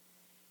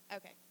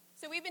Okay.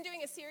 So we've been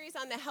doing a series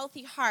on the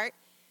healthy heart.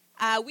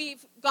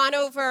 We've gone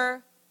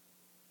over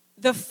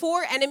the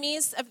 4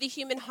 enemies of the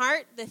human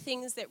heart, the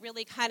things that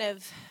really kind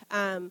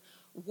of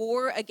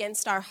war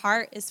against our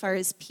heart as far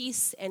as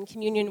peace and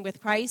communion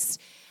with Christ.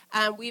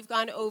 We've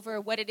gone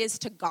over what it is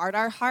to guard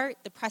our heart,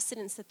 the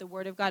precedence that the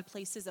Word of God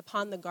places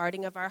upon the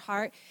guarding of our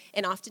heart,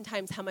 and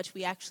oftentimes how much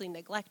we actually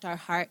neglect our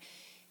heart.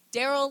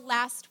 Daryl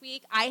last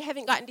week, I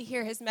haven't gotten to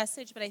hear his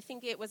message, but I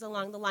think it was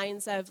along the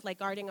lines of like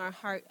guarding our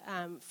heart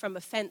from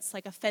offense,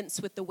 like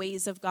offense with the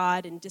ways of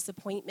God and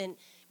disappointment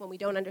when we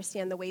don't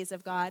understand the ways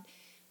of God.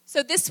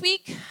 So this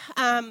week,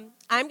 I'm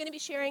going to be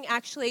sharing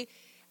actually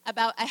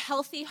about a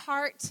healthy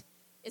heart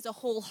is a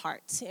whole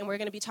heart, and we're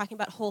going to be talking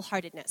about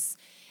wholeheartedness.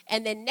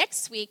 And then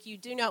next week, you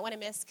do not want to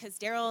miss, because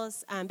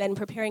Daryl's been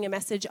preparing a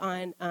message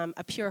on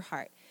a pure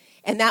heart.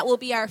 And that will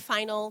be our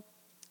final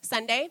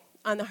Sunday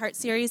on the Heart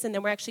series, and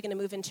then we're actually going to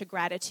move into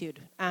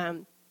gratitude,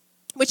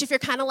 which if you're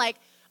kind of like,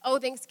 oh,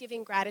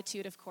 Thanksgiving,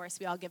 gratitude, of course,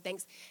 we all give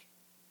thanks.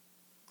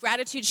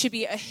 Gratitude should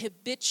be a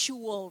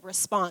habitual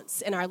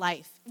response in our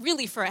life,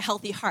 really for a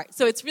healthy heart.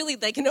 So it's really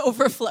like an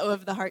overflow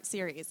of the Heart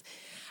series.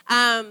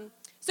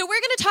 So we're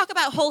going to talk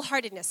about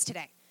wholeheartedness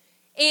today.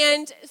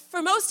 And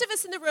for most of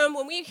us in the room,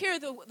 when we hear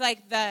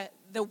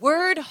the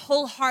word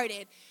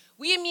wholehearted,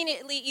 we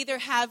immediately either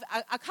have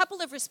a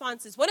couple of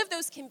responses. One of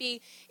those can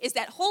be is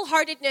that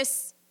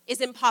wholeheartedness is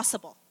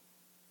impossible.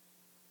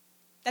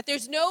 That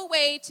there's no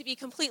way to be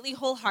completely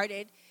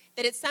wholehearted,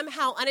 that it's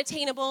somehow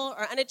unattainable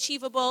or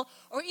unachievable,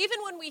 or even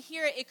when we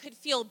hear it, it could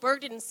feel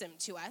burdensome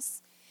to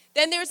us.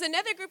 Then there's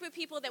another group of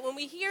people that when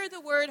we hear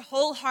the word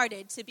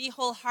wholehearted, to be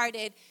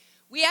wholehearted,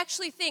 we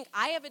actually think,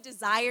 I have a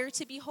desire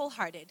to be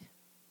wholehearted,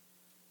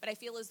 but I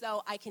feel as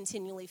though I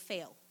continually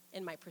fail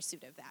in my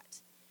pursuit of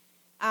that.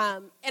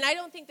 And I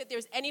don't think that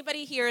there's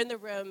anybody here in the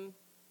room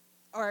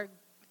or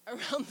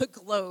around the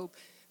globe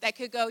that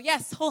could go,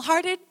 yes,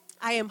 wholehearted,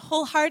 I am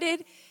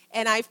wholehearted,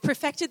 and I've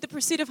perfected the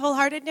pursuit of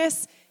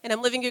wholeheartedness, and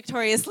I'm living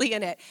victoriously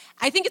in it.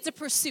 I think it's a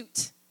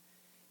pursuit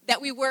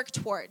that we work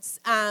towards.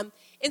 And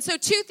so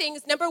 2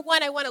 things. Number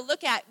 1, I want to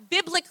look at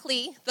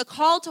biblically the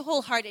call to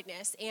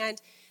wholeheartedness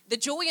and the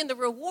joy and the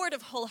reward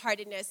of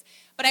wholeheartedness.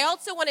 But I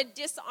also want to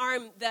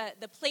disarm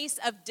the place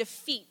of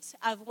defeat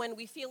of when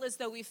we feel as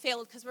though we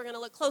failed, because we're going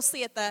to look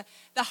closely at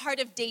the heart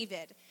of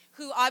David,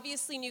 who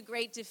obviously knew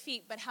great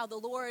defeat, but how the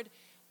Lord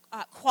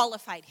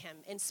qualified him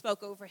and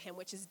spoke over him,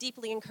 which is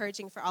deeply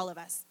encouraging for all of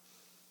us.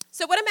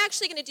 So what I'm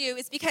actually going to do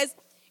is, because,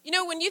 you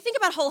know, when you think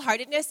about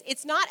wholeheartedness,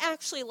 it's not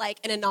actually like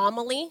an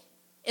anomaly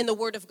in the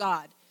Word of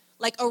God,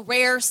 like a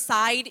rare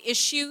side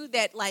issue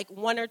that like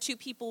 1 or 2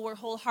 people were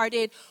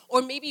wholehearted,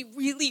 or maybe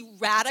really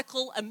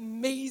radical,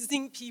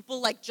 amazing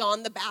people like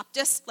John the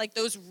Baptist, like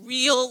those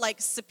real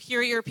like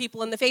superior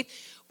people in the faith,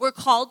 were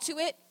called to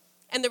it,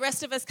 and the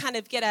rest of us kind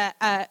of get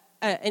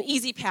an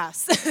easy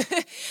pass,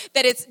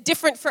 that it's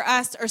different for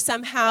us, or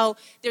somehow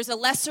there's a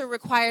lesser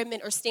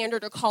requirement or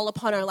standard or call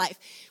upon our life.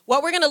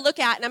 What we're going to look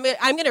at, and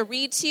I'm going to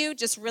read to you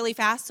just really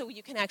fast so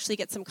you can actually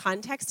get some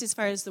context as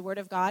far as the Word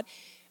of God.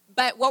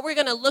 But what we're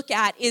going to look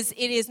at is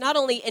it is not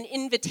only an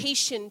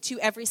invitation to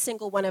every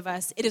single one of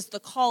us, it is the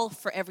call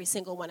for every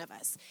single one of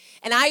us.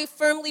 And I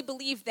firmly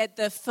believe that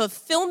the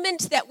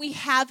fulfillment that we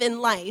have in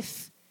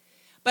life,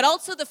 but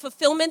also the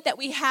fulfillment that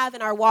we have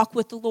in our walk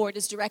with the Lord,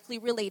 is directly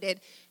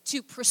related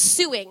to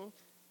pursuing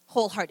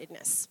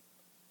wholeheartedness.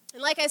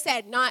 And like I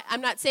said,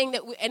 I'm not saying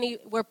that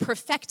we're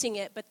perfecting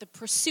it, but the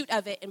pursuit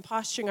of it and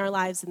posturing our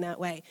lives in that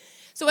way.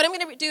 So what I'm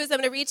going to do is I'm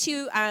going to read to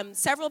you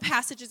several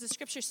passages of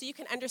Scripture so you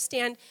can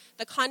understand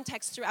the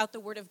context throughout the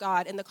Word of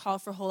God and the call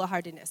for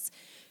wholeheartedness.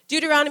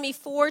 Deuteronomy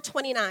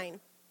 4:29.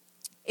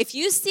 If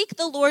you seek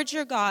the Lord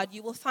your God,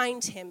 you will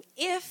find him,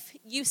 if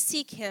you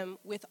seek him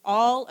with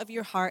all of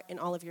your heart and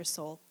all of your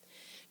soul.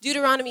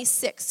 Deuteronomy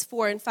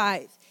 6:4 and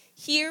 5.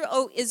 Hear,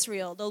 O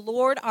Israel, the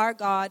Lord our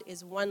God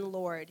is one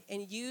Lord,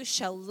 and you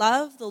shall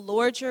love the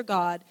Lord your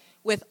God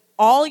with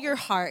all your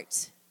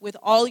heart, with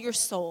all your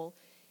soul,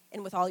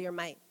 and with all your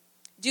might.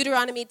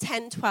 Deuteronomy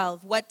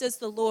 10:12. What does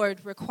the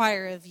Lord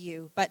require of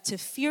you but to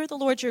fear the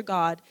Lord your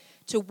God,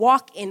 to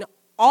walk in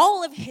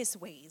all of his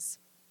ways,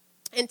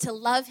 and to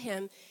love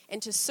him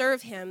and to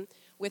serve him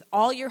with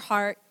all your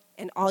heart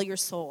and all your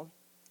soul.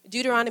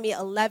 Deuteronomy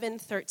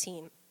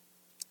 11:13.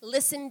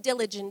 Listen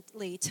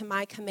diligently to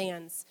my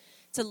commands,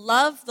 to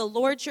love the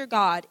Lord your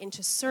God and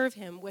to serve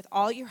him with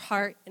all your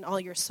heart and all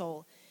your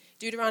soul.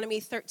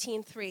 Deuteronomy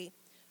 13:3.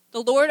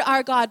 The Lord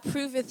our God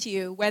proveth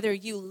you whether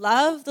you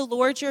love the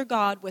Lord your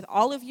God with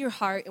all of your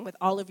heart and with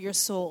all of your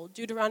soul.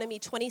 Deuteronomy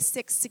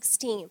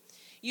 26:16.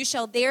 You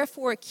shall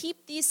therefore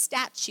keep these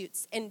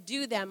statutes and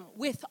do them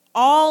with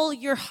all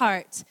your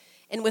heart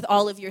and with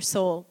all of your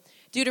soul.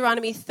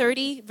 Deuteronomy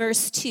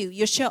 30:2.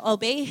 You shall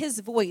obey his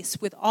voice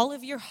with all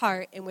of your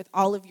heart and with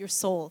all of your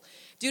soul.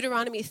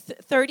 Deuteronomy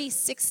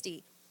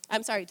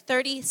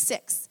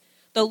 30:36.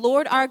 The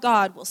Lord our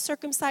God will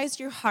circumcise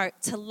your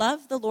heart to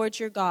love the Lord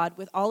your God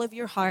with all of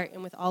your heart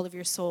and with all of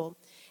your soul.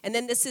 And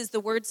then this is the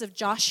words of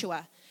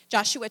Joshua.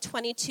 Joshua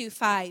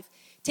 22:5.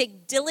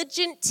 Take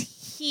diligent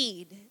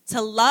heed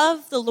to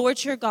love the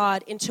Lord your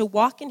God and to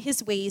walk in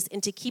his ways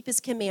and to keep his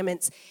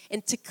commandments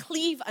and to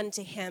cleave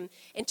unto him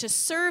and to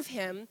serve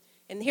him,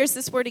 and here's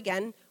this word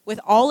again, with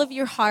all of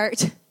your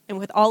heart and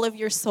with all of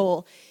your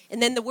soul.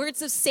 And then the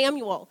words of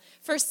Samuel,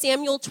 1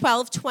 Samuel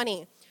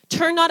 12:20.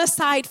 Turn not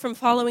aside from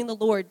following the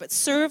Lord, but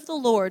serve the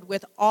Lord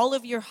with all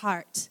of your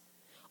heart.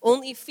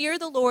 Only fear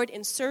the Lord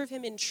and serve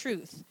him in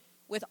truth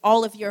with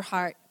all of your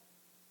heart.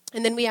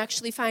 And then we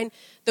actually find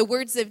the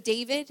words of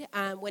David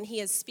when he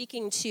is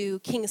speaking to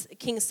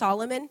King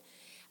Solomon.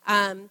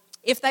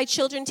 If thy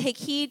children take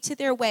heed to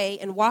their way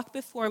and walk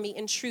before me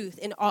in truth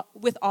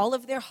with all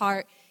of their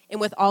heart and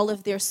with all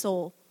of their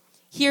soul.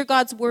 Hear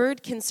God's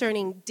word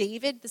concerning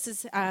David. This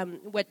is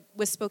what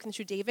was spoken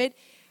through David.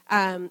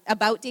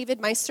 About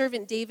David, my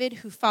servant David,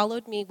 who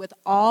followed me with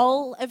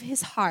all of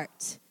his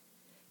heart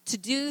to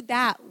do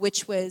that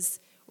which was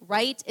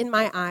right in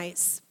my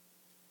eyes.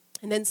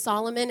 And then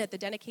Solomon at the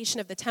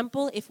dedication of the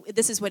temple,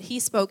 this is what he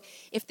spoke,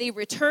 if they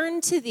return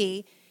to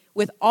thee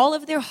with all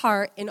of their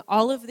heart and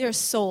all of their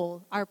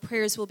soul, our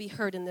prayers will be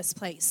heard in this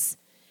place.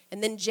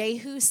 And then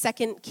Jehu,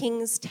 2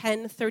 Kings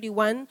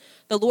 10:31,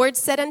 the Lord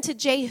said unto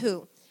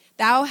Jehu,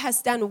 thou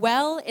hast done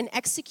well in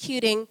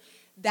executing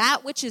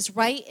that which is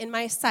right in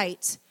my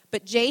sight.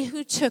 But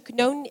Jehu took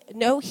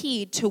no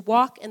heed to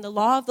walk in the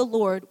law of the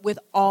Lord with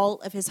all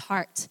of his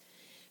heart.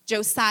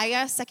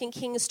 Josiah, 2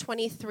 Kings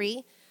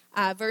 23,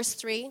 verse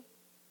 3.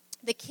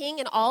 The king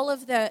and all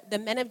of the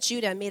men of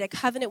Judah made a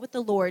covenant with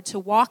the Lord to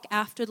walk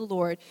after the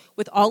Lord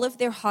with all of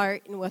their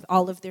heart and with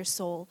all of their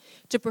soul,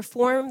 to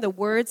perform the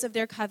words of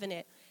their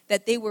covenant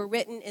that they were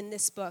written in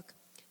this book.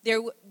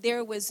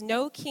 There was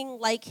no king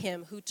like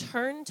him who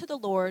turned to the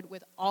Lord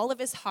with all of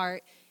his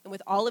heart and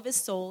with all of his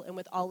soul and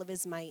with all of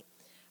his might.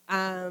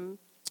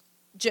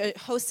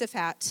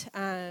 Jehoshaphat,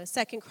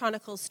 2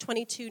 Chronicles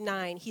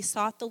 22:9, he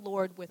sought the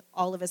Lord with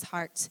all of his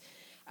heart.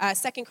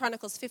 2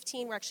 Chronicles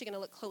 15, we're actually going to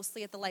look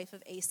closely at the life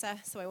of Asa,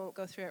 so I won't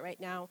go through it right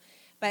now.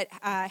 But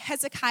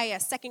Hezekiah,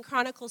 2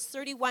 Chronicles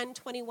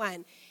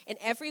 31:21, in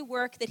every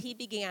work that he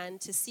began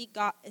to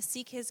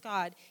seek his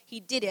God, he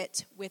did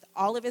it with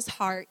all of his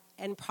heart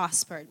and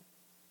prospered.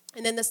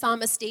 And then the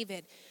psalmist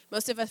David,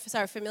 most of us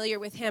are familiar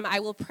with him. I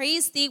will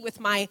praise thee with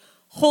my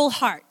whole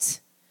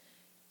heart.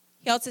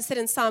 He also said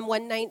in Psalm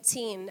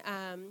 119,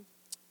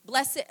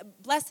 blessed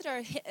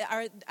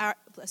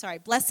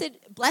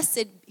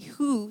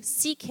who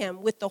seek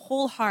him with the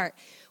whole heart.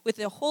 With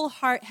the whole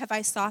heart have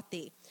I sought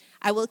thee.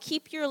 I will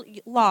keep your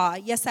law.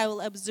 Yes, I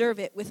will observe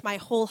it with my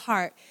whole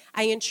heart.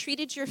 I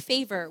entreated your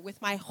favor with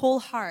my whole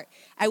heart.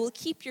 I will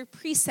keep your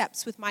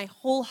precepts with my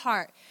whole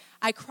heart.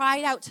 I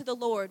cried out to the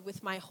Lord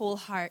with my whole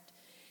heart.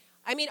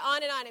 I mean,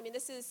 on and on. I mean,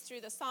 this is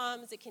through the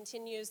Psalms. It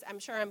continues. I'm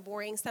sure I'm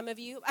boring some of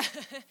you.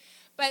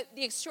 But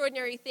the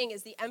extraordinary thing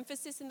is the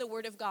emphasis in the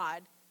Word of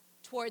God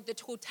toward the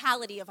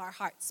totality of our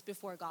hearts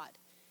before God.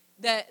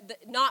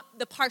 Not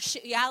the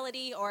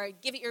partiality or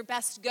give it your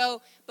best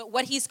go, but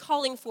what he's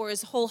calling for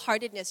is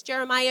wholeheartedness.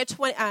 Jeremiah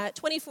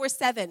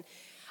 24:7.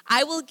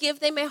 I will give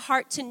them a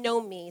heart to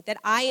know me, that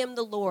I am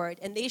the Lord,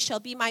 and they shall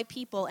be my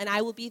people, and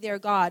I will be their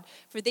God,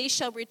 for they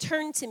shall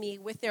return to me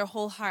with their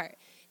whole heart.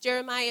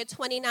 Jeremiah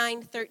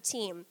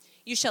 29:13.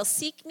 You shall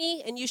seek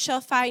me, and you shall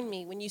find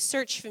me when you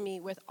search for me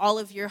with all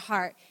of your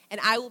heart,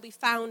 and I will be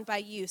found by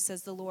you,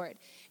 says the Lord.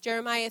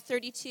 Jeremiah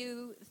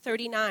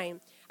 32:39.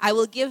 I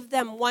will give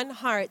them one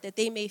heart that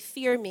they may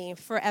fear me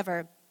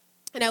forever,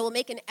 and I will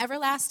make an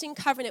everlasting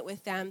covenant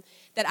with them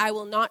that I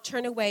will not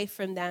turn away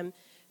from them,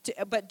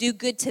 but do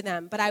good to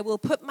them. But I will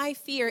put my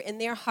fear in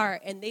their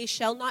heart, and they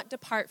shall not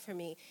depart from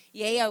me.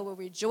 Yea, I will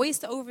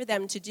rejoice over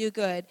them to do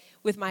good.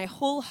 With my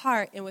whole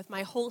heart and with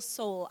my whole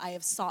soul I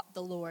have sought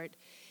the Lord.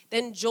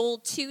 Then Joel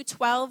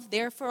 2:12,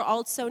 therefore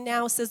also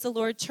now, says the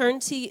Lord, turn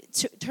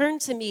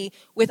to me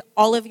with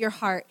all of your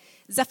heart.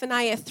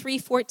 Zephaniah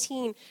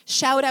 3:14,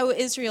 shout out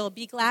Israel,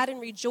 be glad and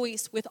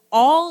rejoice with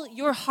all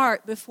your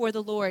heart before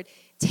the Lord.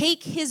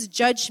 Take his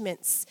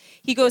judgments.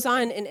 He goes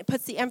on and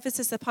puts the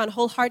emphasis upon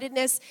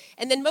wholeheartedness.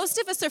 And then most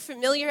of us are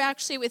familiar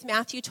actually with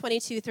Matthew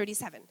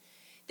 22:37.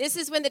 This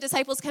is when the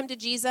disciples come to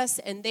Jesus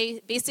and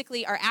they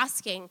basically are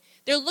asking,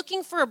 they're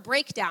looking for a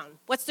breakdown.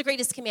 What's the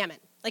greatest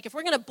commandment? Like if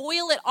we're going to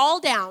boil it all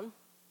down.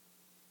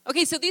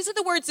 Okay, so these are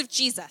the words of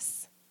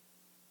Jesus.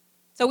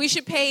 So we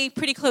should pay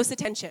pretty close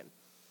attention.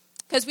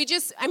 Because we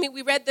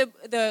read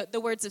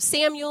the words of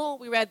Samuel,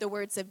 we read the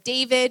words of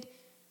David.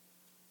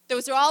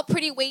 Those are all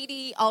pretty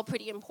weighty, all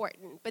pretty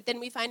important. But then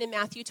we find in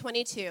Matthew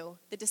 22,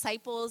 the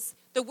disciples,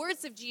 the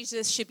words of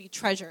Jesus should be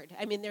treasured.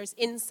 I mean, there's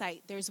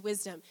insight, there's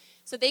wisdom.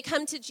 So they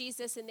come to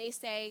Jesus and they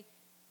say,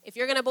 if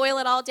you're going to boil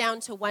it all down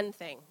to one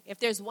thing, if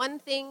there's one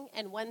thing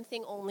and one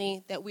thing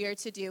only that we are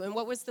to do, and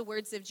what was the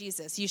words of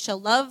Jesus? You shall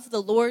love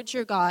the Lord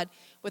your God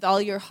with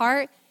all your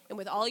heart and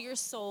with all your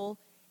soul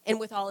and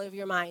with all of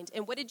your mind.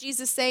 And what did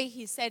Jesus say?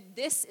 He said,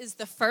 this is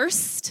the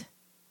first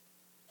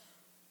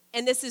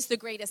and this is the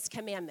greatest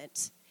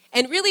commandment.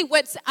 And really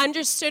what's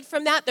understood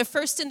from that, the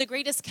first and the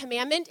greatest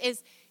commandment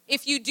is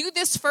if you do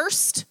this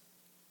first,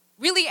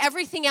 really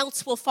everything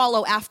else will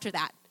follow after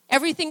that.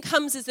 Everything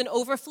comes as an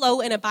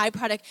overflow and a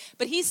byproduct.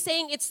 But he's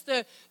saying it's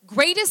the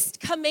greatest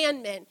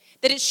commandment,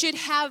 that it should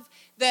have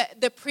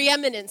the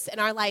preeminence in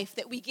our life,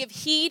 that we give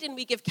heed and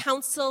we give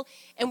counsel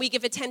and we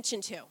give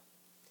attention to.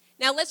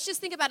 Now, let's just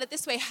think about it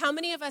this way. How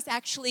many of us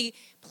actually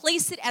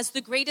place it as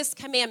the greatest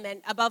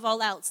commandment above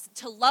all else?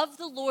 To love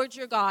the Lord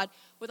your God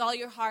with all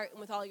your heart and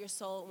with all your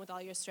soul and with all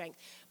your strength.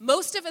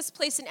 Most of us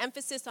place an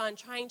emphasis on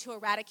trying to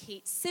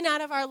eradicate sin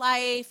out of our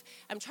life.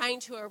 I'm trying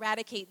to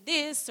eradicate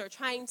this, or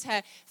trying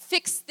to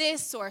fix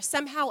this, or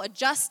somehow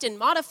adjust and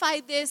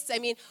modify this. I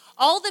mean,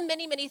 all the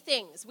many, many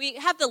things. We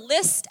have the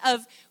list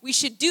of we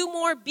should do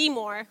more, be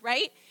more,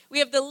 right? We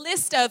have the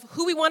list of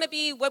who we want to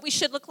be, what we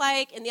should look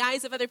like in the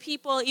eyes of other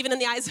people, even in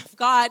the eyes of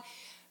God.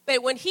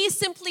 But when he's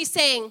simply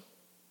saying,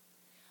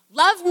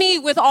 love me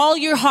with all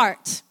your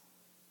heart,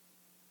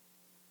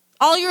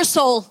 all your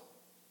soul,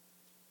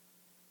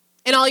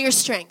 and all your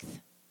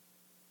strength.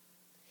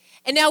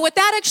 And now what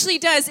that actually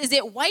does is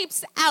it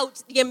wipes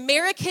out the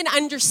American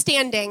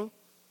understanding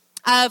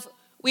of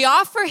we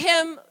offer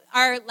him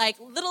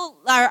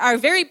our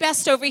very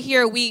best over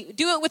here. We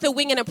do it with a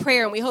wing and a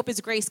prayer, and we hope his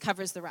grace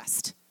covers the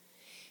rest.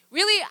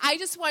 Really, I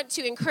just want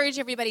to encourage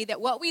everybody that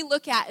what we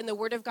look at in the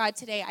Word of God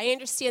today, I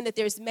understand that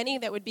there's many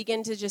that would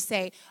begin to just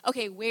say,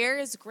 okay, where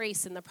is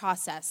grace in the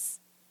process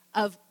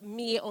of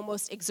me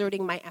almost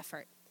exerting my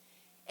effort?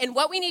 And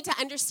what we need to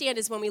understand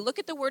is when we look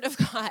at the Word of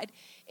God,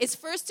 is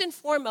first and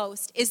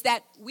foremost is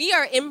that we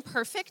are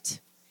imperfect,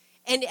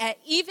 and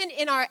even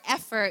in our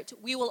effort,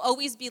 we will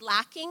always be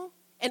lacking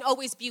and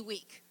always be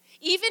weak.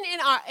 Even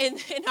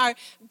in our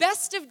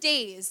best of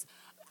days,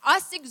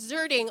 us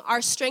exerting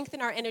our strength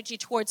and our energy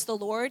towards the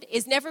Lord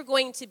is never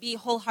going to be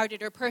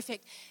wholehearted or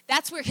perfect.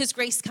 That's where his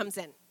grace comes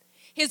in.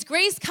 His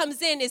grace comes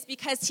in is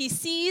because he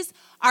sees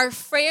our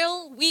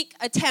frail, weak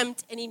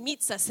attempt, and he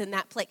meets us in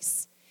that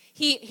place.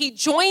 He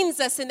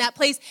joins us in that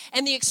place.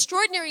 And the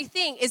extraordinary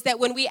thing is that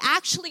when we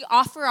actually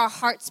offer our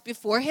hearts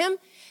before him,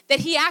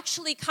 that he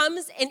actually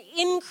comes and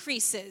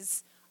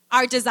increases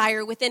our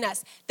desire within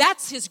us.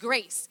 That's his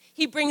grace.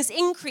 He brings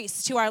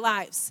increase to our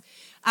lives.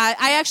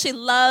 I actually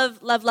love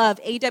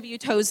A.W.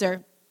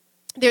 Tozer.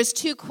 There's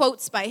two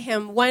quotes by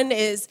him. One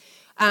is,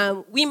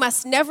 we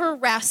must never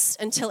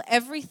rest until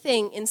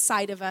everything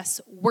inside of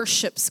us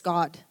worships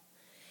God.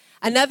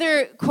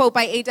 Another quote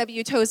by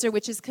A.W. Tozer,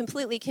 which is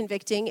completely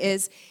convicting,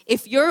 is,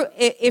 if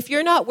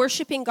you're not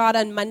worshiping God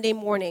on Monday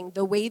morning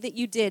the way that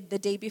you did the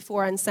day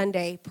before on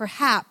Sunday,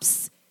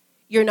 perhaps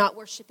you're not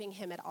worshiping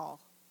him at all.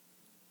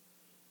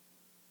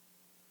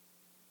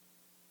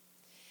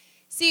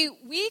 See,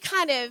 we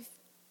kind of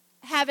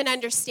have an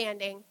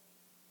understanding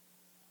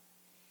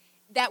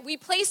that we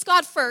place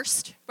God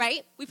first,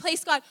 right? We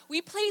place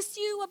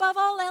you above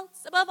all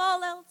else, above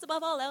all else,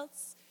 above all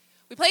else.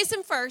 We place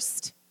him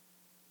first,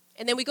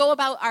 and then we go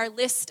about our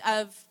list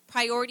of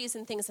priorities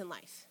and things in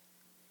life,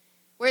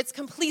 where it's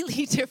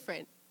completely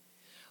different.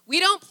 We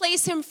don't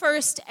place him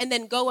first and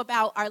then go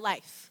about our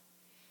life.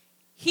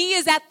 He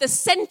is at the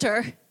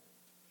center,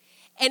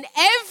 and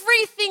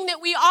everything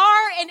that we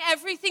are and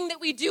everything that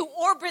we do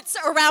orbits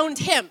around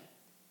him.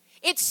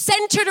 It's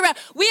centered around.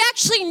 We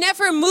actually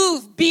never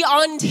move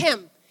beyond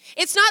him.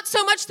 It's not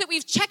so much that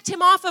we've checked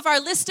him off of our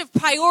list of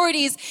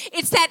priorities.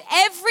 It's that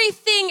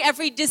everything,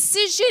 every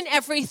decision,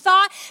 every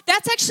thought,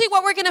 that's actually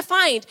what we're going to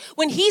find.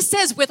 When he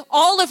says with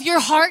all of your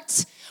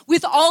heart,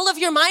 with all of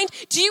your mind,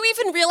 do you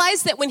even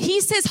realize that when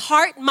he says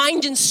heart,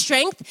 mind, and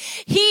strength,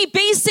 he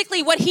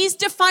basically, what he's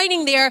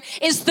defining there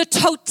is the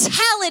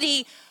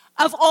totality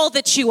of all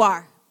that you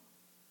are.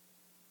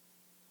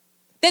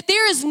 That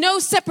there is no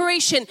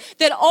separation,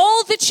 that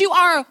all that you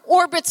are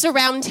orbits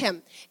around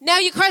him. Now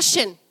you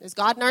question, is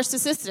God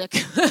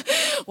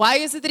narcissistic? Why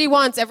is it that he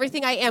wants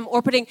everything I am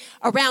orbiting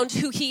around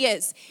who he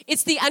is?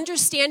 It's the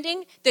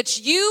understanding that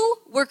you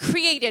were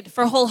created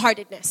for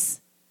wholeheartedness.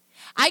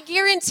 I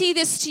guarantee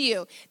this to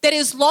you, that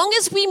as long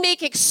as we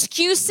make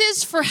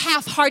excuses for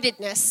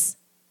half-heartedness,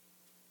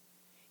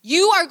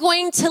 you are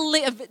going to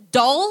live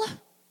dull,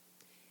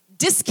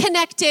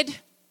 disconnected,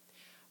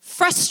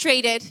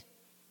 frustrated,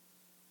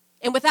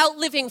 and without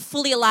living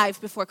fully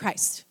alive before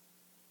Christ.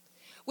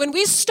 When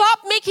we stop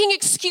making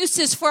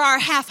excuses for our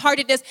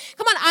half-heartedness,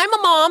 come on, I'm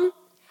a mom.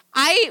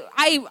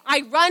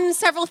 I run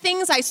several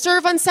things. I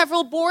serve on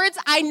several boards.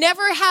 I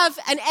never have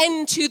an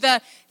end to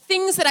the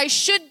things that I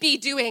should be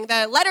doing,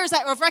 the letters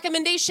of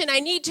recommendation I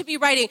need to be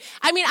writing.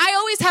 I mean, I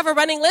always have a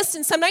running list,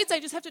 and some nights I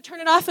just have to turn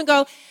it off and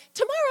go,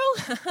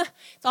 tomorrow.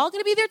 It's all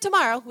going to be there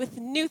tomorrow with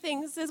new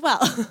things as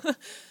well.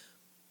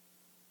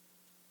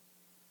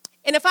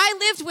 And if I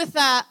lived with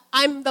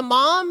I'm the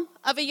mom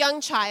of a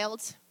young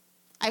child,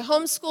 I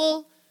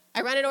homeschool,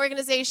 I run an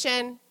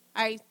organization,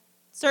 I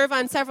serve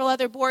on several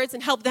other boards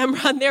and help them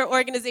run their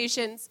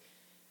organizations.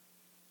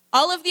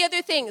 All of the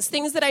other things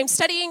that I'm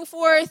studying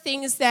for,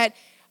 things that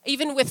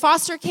even with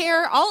foster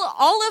care,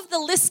 all of the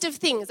list of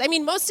things. I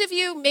mean, most of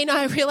you may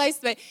not realize,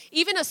 but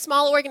even a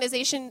small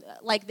organization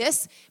like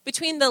this,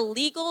 between the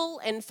legal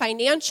and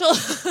financial,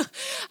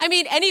 I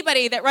mean,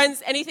 anybody that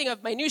runs anything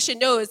of minutia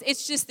knows,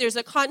 it's just there's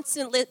a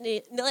constant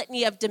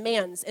litany of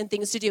demands and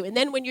things to do. And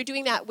then when you're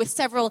doing that with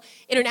several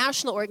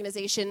international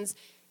organizations,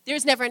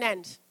 there's never an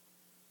end.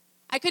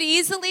 I could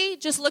easily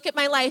just look at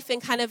my life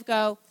and kind of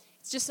go,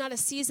 it's just not a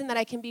season that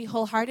I can be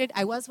wholehearted.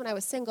 I was when I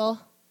was single,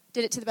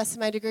 did it to the best of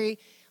my degree.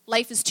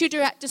 Life is too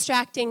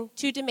distracting,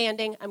 too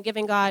demanding. I'm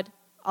giving God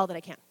all that I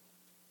can.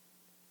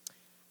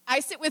 I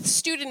sit with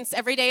students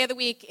every day of the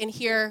week and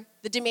hear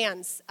the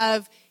demands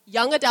of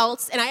young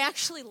adults, and I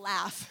actually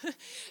laugh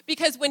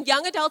because when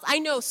young adults, I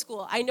know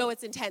school, I know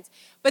it's intense,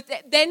 but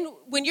then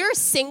when you're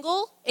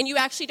single and you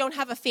actually don't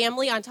have a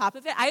family on top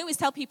of it, I always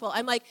tell people,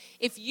 I'm like,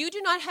 if you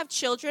do not have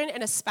children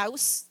and a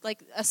spouse,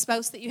 like a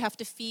spouse that you have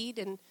to feed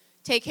and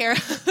take care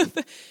of,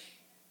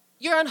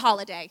 you're on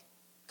holiday.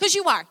 Because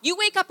you are. You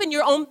wake up in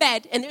your own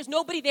bed and there's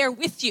nobody there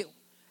with you.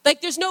 Like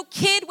there's no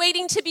kid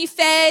waiting to be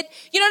fed.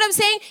 You know what I'm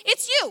saying?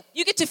 It's you.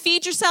 You get to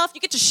feed yourself. You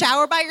get to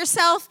shower by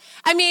yourself.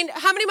 I mean,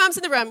 how many moms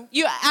in the room,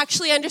 you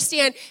actually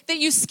understand that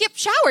you skip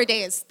shower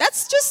days?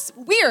 That's just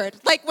weird.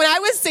 Like when I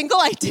was single,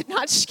 I did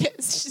not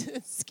skip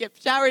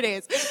shower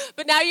days.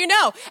 But now you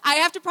know. I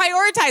have to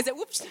prioritize it.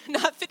 Whoops,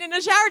 not fit in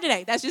a shower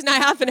today. That's just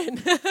not happening.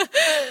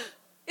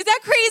 Is that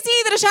crazy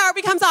that a shower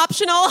becomes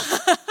optional?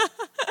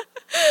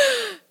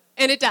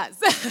 And it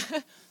does.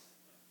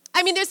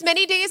 I mean, there's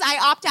many days I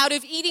opt out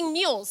of eating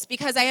meals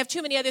because I have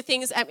too many other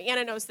things.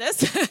 Anna knows this.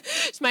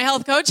 She's my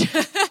health coach.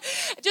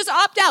 Just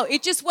opt out.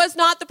 It just was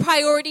not the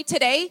priority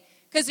today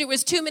because there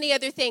was too many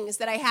other things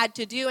that I had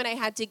to do and I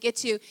had to get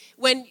to.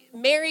 When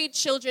married,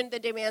 children, the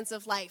demands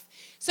of life.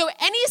 So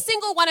any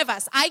single one of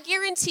us, I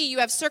guarantee you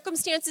have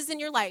circumstances in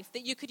your life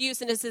that you could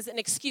use as an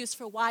excuse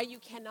for why you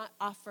cannot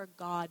offer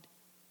God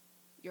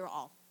your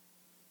all.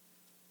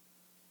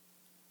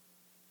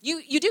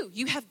 You do.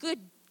 You have good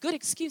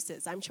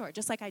excuses, I'm sure,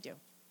 just like I do.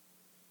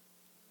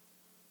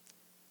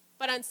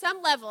 But on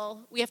some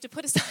level, we have to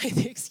put aside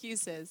the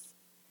excuses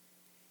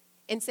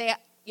and say,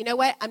 you know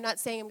what? I'm not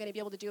saying I'm going to be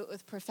able to do it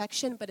with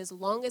perfection, but as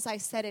long as I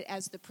set it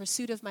as the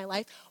pursuit of my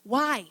life.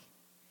 Why?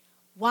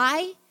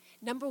 Why?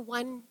 Number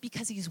one,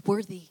 because he's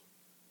worthy.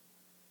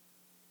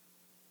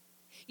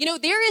 You know,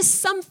 there is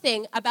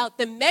something about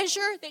the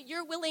measure that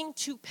you're willing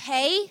to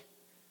pay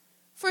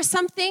for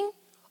something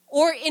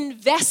or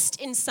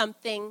invest in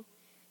something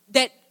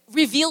that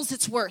reveals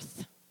its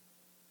worth.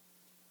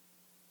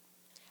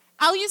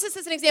 I'll use this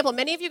as an example.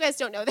 Many of you guys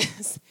don't know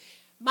this.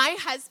 My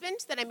husband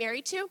that I'm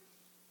married to,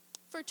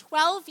 for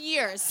 12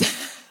 years,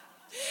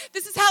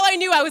 this is how I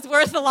knew I was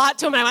worth a lot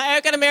to him. I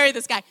got to marry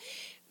this guy.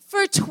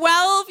 For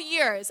 12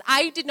 years,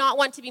 I did not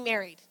want to be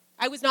married.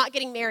 I was not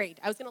getting married.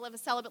 I was going to live a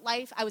celibate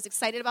life. I was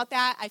excited about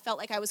that. I felt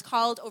like I was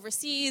called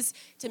overseas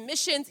to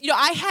missions. You know,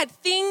 I had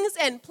things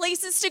and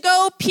places to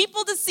go,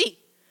 people to see.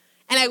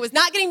 And I was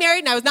not getting married,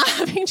 and I was not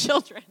having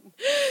children.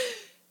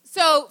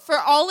 So for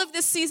all of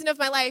this season of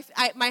my life,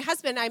 my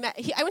husband, I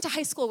went to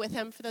high school with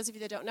him, for those of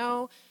you that don't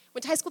know.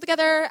 Went to high school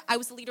together. I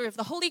was the leader of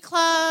the Holy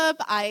Club.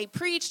 I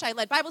preached. I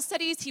led Bible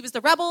studies. He was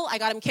the rebel. I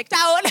got him kicked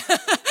out.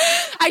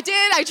 I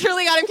did. I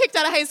truly got him kicked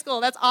out of high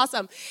school. That's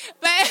awesome.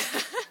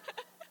 But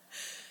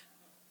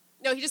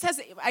no, he just has,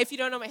 if you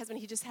don't know my husband,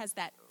 he just has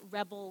that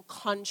rebel,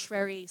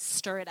 contrary,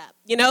 stir it up,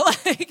 you know,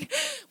 like,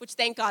 which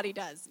thank God he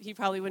does. He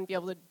probably wouldn't be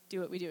able to do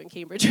what we do in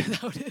Cambridge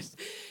without it.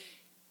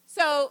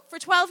 So for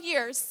 12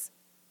 years,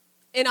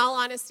 in all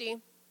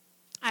honesty,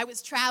 I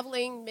was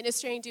traveling,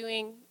 ministering,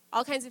 doing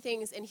all kinds of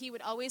things, and he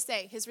would always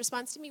say, his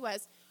response to me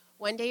was,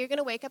 one day you're going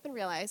to wake up and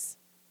realize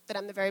that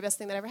I'm the very best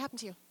thing that ever happened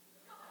to you.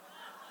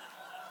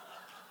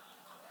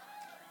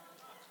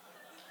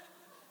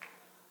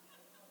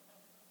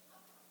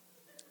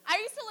 I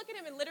used to look at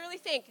him and literally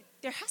think,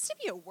 there has to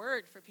be a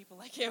word for people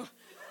like you.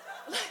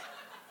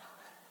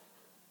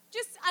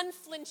 Just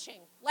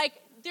unflinching.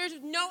 Like, there's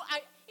no,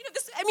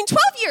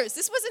 12 years.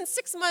 This wasn't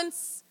 6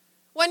 months,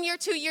 1 year,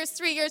 2 years,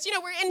 3 years. You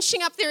know, we're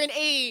inching up there in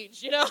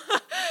age, you know.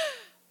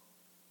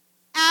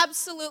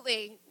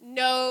 Absolutely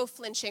no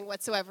flinching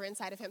whatsoever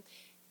inside of him.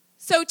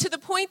 So to the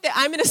point that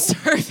I'm in a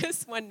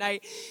service one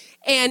night,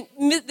 and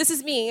this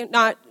is me,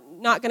 not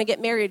going to get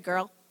married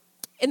girl,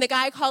 and the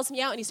guy calls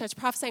me out and he starts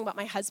prophesying about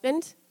my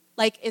husband,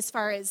 like as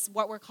far as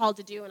what we're called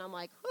to do, and I'm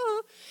like,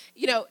 oh,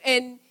 you know,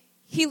 and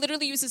he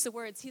literally uses the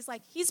words, he's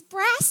like, he's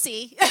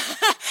brassy.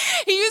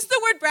 He used the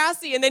word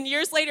brassy, and then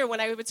years later when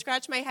I would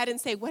scratch my head and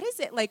say, what is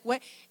it? Like,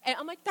 what? And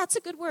I'm like, that's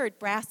a good word,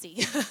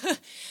 brassy.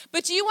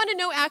 But do you want to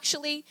know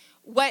actually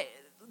what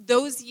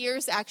those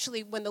years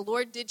actually, when the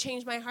Lord did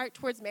change my heart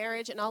towards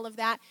marriage and all of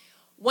that,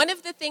 one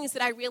of the things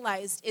that I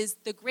realized is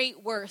the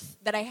great worth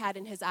that I had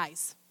in his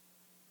eyes.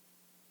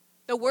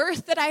 The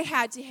worth that I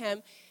had to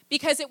him,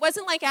 because it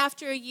wasn't like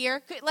after a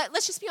year,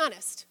 let's just be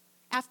honest,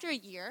 after a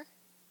year,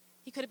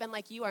 he could have been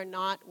like, you are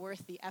not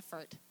worth the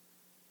effort.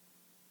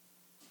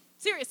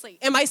 Seriously,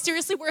 am I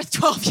seriously worth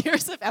 12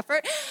 years of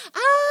effort?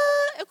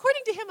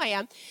 According to him, I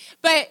am.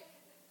 But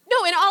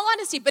No, in all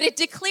honesty, but it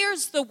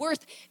declares the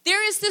worth.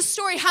 There is this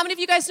story. How many of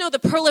you guys know the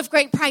pearl of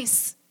great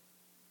price?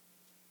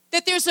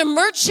 That there's a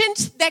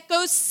merchant that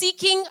goes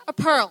seeking a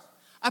pearl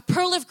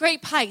of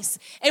great price.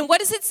 And what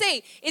does it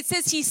say? It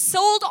says he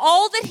sold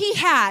all that he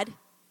had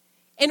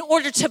in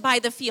order to buy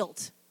the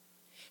field.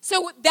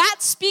 So that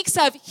speaks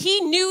of,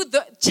 he knew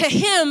to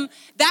him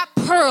that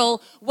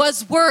pearl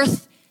was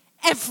worth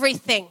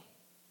everything.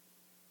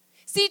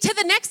 See, to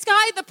the next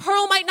guy, the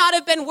pearl might not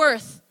have been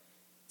worth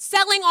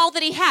selling all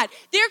that he had.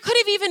 There could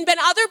have even been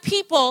other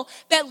people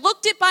that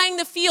looked at buying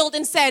the field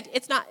and said,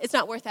 it's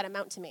not worth that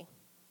amount to me.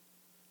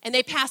 And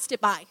they passed it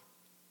by.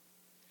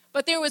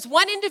 But there was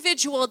one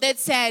individual that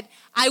said,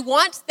 I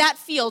want that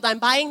field, I'm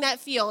buying that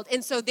field,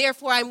 and so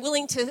therefore I'm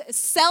willing to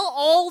sell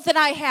all that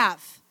I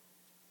have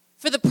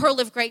for the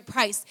pearl of great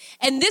price.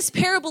 And this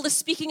parable is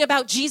speaking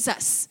about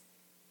Jesus,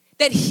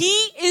 that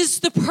he is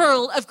the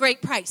pearl of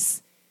great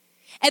price.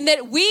 And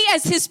that we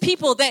as his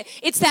people, that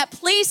it's that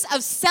place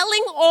of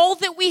selling all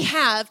that we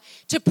have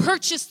to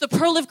purchase the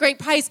pearl of great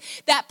price,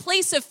 that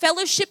place of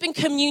fellowship and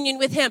communion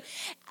with him.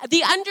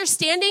 The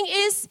understanding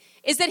is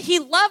that he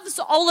loves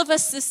all of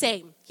us the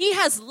same. He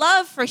has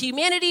love for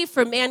humanity,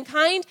 for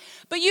mankind,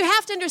 but you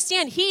have to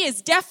understand he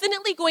is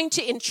definitely going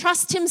to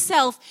entrust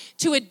himself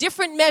to a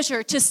different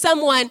measure to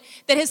someone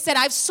that has said,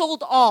 I've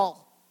sold all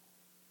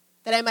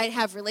that I might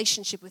have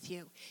relationship with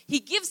you. He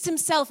gives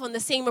himself on the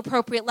same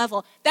appropriate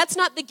level. That's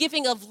not the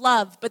giving of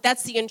love, but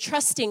that's the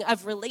entrusting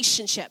of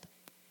relationship.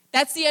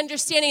 That's the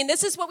understanding, and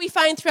this is what we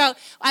find throughout.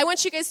 I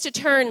want you guys to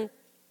turn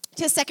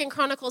to 2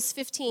 Chronicles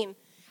 15.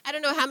 I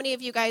don't know how many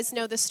of you guys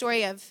know the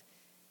story of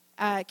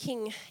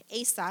King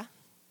Asa.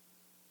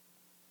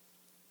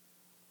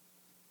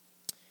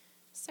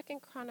 2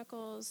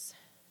 Chronicles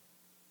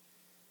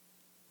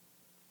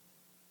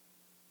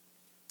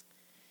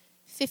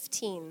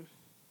 15.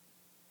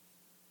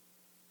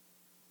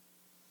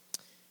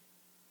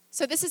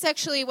 So this is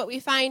actually what we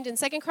find in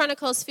 2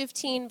 Chronicles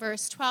 15,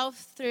 verse 12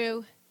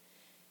 through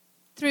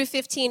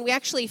 15. We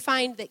actually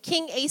find that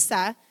King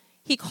Asa,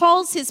 he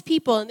calls his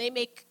people and they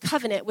make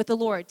covenant with the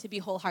Lord to be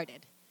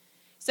wholehearted.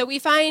 So we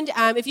find,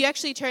 if you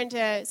actually turn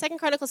to 2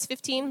 Chronicles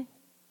 15,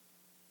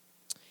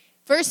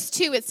 verse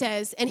 2, it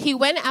says, And he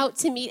went out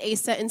to meet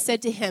Asa and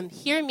said to him,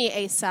 Hear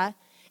me, Asa,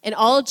 and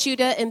all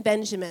Judah and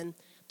Benjamin.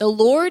 The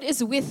Lord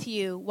is with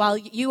you while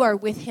you are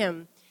with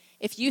him.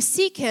 If you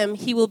seek him,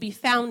 he will be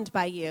found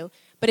by you.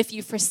 But if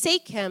you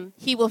forsake him,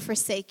 he will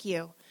forsake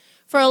you.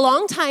 For a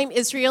long time,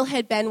 Israel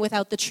had been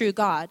without the true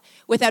God,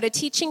 without a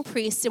teaching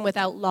priest and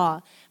without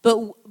law.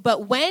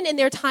 But when in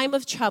their time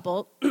of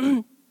trouble,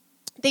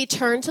 they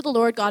turned to the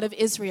Lord God of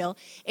Israel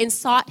and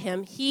sought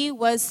him, he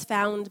was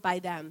found by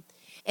them.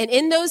 And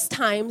in those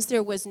times,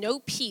 there was no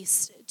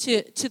peace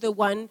to the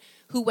one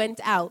who went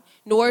out,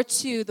 nor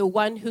to the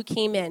one who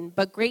came in,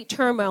 but great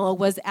turmoil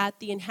was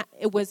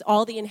it was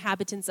all the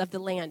inhabitants of the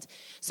land.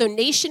 So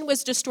nation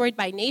was destroyed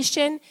by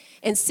nation,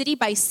 and city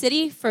by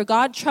city, for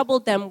God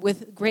troubled them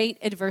with great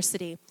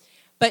adversity.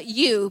 But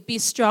you, be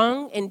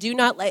strong, and do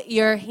not let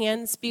your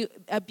hands be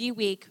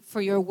weak,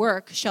 for your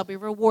work shall be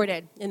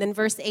rewarded. And then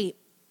verse 8.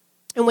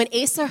 And when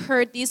Asa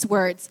heard these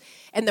words,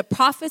 and the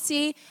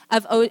prophecy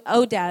of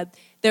Oded,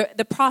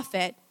 the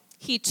prophet,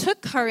 he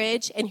took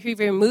courage and he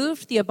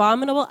removed the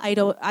abominable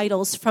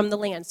idols from the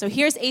land. So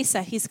here's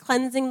Asa. He's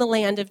cleansing the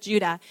land of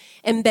Judah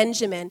and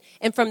Benjamin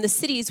and from the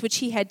cities which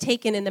he had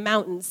taken in the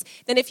mountains.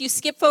 Then if you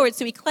skip forward,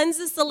 so he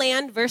cleanses the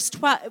land. Verse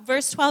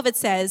 12 it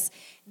says,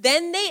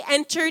 Then they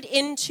entered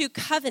into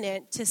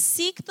covenant to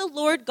seek the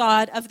Lord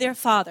God of their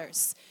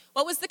fathers.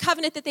 What was the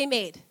covenant that they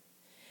made?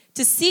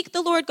 To seek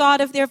the Lord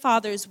God of their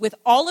fathers with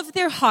all of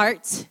their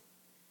heart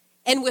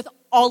and with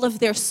all of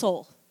their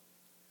soul.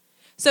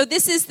 So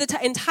this is the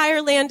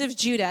entire land of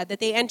Judah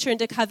that they enter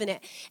into covenant.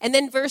 And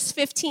then verse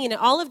 15,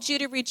 and all of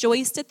Judah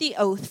rejoiced at the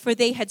oath, for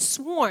they had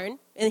sworn,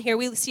 and here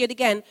we see it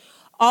again,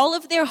 all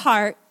of their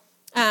heart,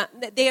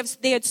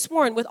 they had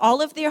sworn with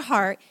all of their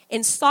heart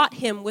and sought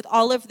him with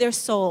all of their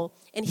soul.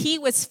 And he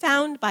was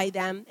found by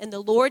them, and the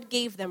Lord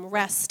gave them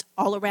rest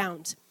all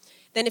around.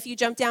 Then if you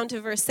jump down to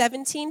verse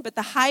 17, but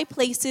the high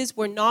places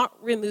were not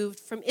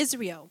removed from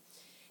Israel.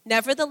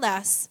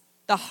 Nevertheless,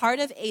 the heart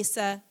of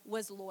Asa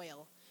was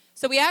loyal.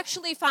 So we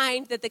actually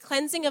find that the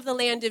cleansing of the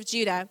land of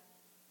Judah,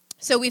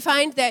 so we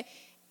find that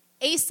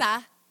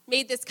Asa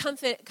made this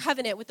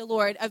covenant with the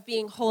Lord of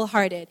being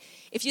wholehearted.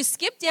 If you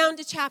skip down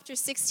to chapter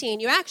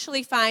 16, you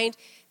actually find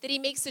that he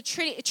makes a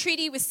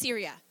treaty with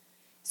Syria.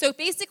 So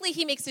basically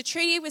he makes a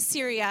treaty with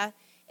Syria,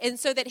 and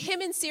so that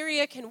him and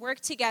Syria can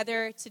work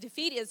together to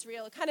defeat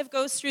Israel. It kind of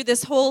goes through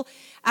this whole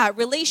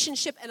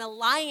relationship and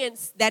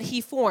alliance that he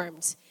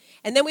formed.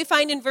 And then we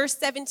find in verse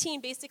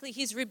 17, basically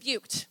he's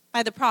rebuked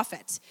by the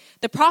prophet.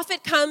 The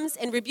prophet comes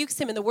and rebukes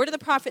him, and the word of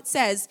the prophet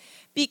says,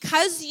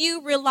 Because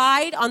you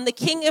relied on the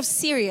king of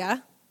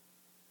Syria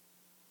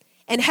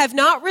and have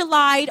not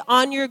relied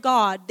on your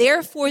God,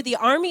 therefore the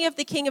army of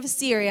the king of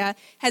Syria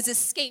has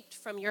escaped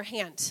from your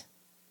hand.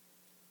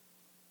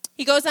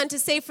 He goes on to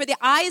say, for the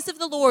eyes of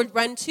the Lord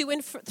run to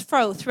and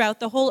fro throughout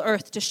the whole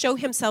earth to show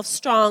himself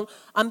strong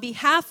on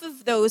behalf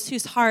of those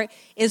whose heart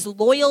is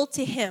loyal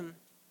to him.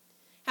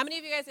 How many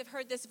of you guys have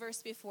heard this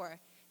verse before?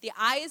 The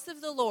eyes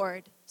of the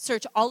Lord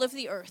search all of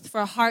the earth for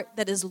a heart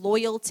that is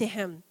loyal to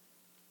him.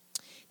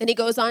 Then he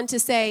goes on to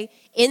say,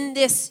 in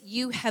this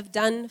you have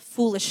done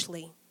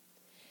foolishly.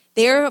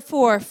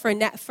 Therefore, for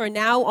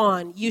now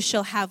on, you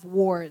shall have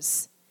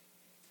wars.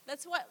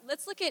 Let's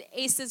look at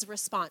Asa's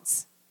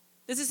response.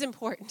 This is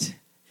important.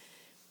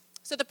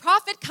 So the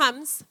prophet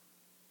comes,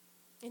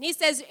 and he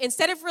says,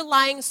 instead of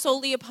relying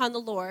solely upon the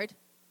Lord,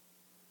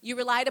 you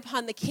relied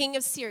upon the king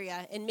of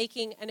Syria and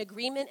making an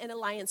agreement and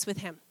alliance with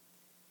him.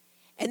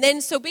 And then,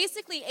 so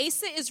basically,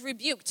 Asa is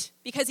rebuked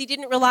because he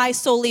didn't rely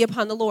solely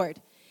upon the Lord.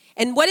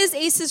 And what is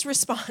Asa's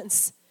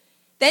response?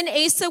 Then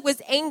Asa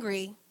was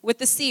angry with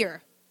the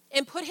seer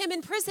and put him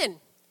in prison.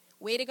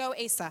 Way to go,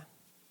 Asa.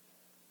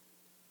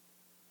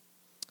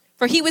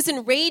 For he was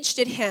enraged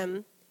at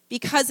him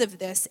because of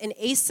this, and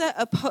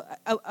Asa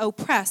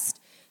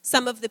oppressed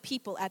some of the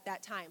people at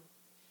that time.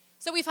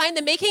 So we find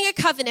them making a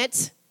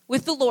covenant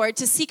with the Lord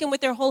to seek him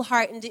with their whole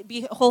heart and to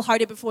be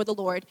wholehearted before the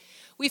Lord.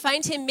 We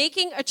find him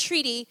making a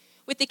treaty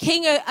with the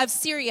king of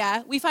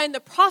Syria. We find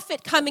the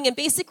prophet coming and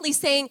basically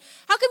saying,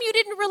 how come you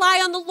didn't rely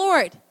on the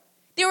Lord?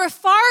 There were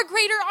far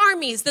greater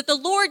armies that the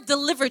Lord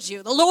delivered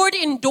you. The Lord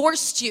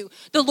endorsed you.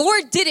 The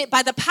Lord did it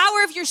by the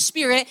power of your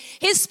spirit,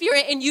 his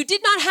spirit, and you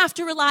did not have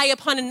to rely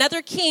upon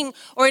another king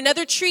or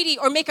another treaty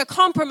or make a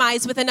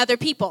compromise with another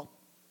people.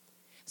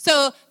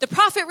 So the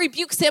prophet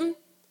rebukes him,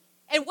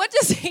 and what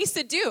does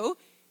Asa do?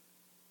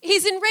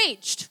 He's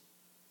enraged,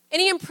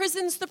 and he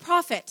imprisons the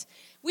prophet.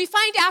 We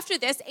find after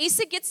this,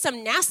 Asa gets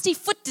some nasty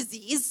foot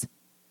disease,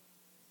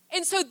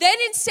 and so then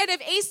instead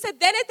of Asa,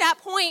 then at that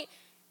point,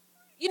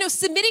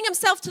 submitting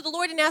himself to the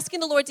Lord and asking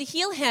the Lord to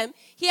heal him,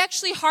 he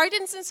actually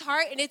hardens his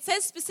heart, and it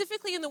says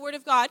specifically in the Word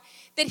of God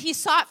that he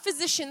sought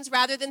physicians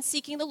rather than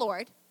seeking the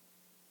Lord.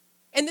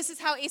 And this is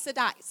how Asa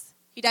dies.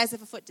 He dies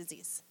of a foot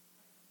disease.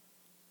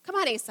 Come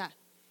on, Asa.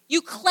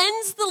 You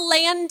cleanse the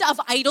land of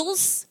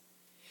idols.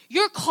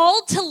 You're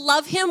called to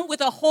love him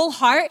with a whole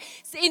heart.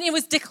 And it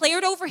was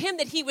declared over him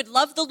that he would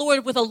love the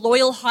Lord with a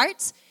loyal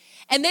heart.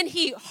 And then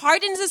he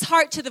hardens his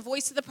heart to the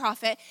voice of the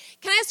prophet.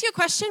 Can I ask you a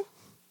question?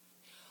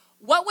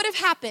 What would have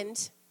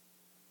happened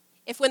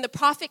if when the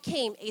prophet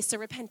came, Asa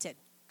repented?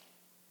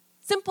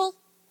 Simple,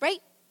 right?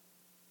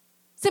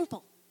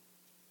 Simple.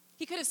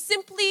 He could have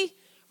simply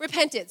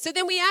repented. So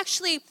then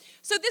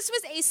so this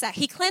was Asa.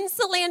 He cleansed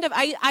the land of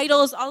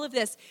idols, all of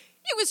this.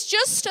 It was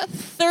just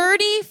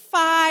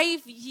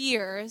 35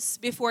 years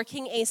before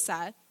King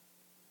Asa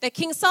that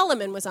King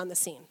Solomon was on the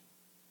scene.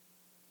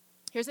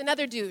 Here's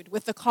another dude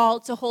with the call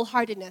to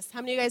wholeheartedness.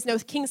 How many of you guys know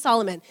King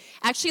Solomon?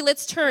 Actually,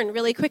 let's turn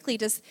really quickly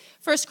to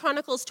 1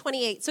 Chronicles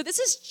 28. So this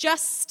is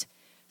just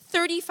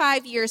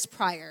 35 years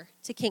prior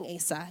to King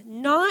Asa.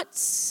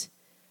 Not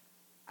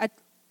a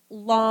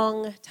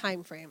long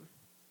time frame.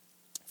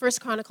 1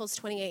 Chronicles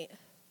 28.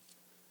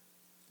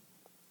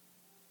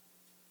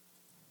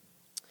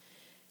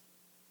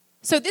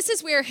 So this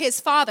is where his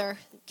father,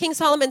 King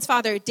Solomon's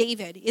father,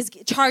 David, is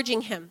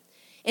charging him.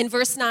 In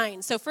verse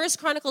 9, so 1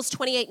 Chronicles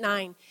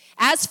 28:9.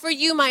 As for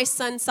you, my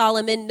son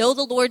Solomon, know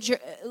the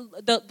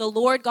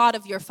Lord God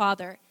of your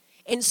father,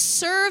 and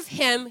serve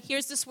him,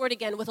 here's this word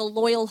again, with a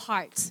loyal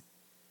heart,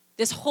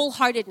 this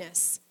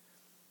wholeheartedness,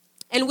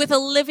 and with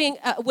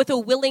a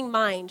willing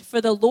mind.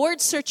 For the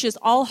Lord searches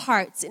all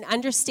hearts and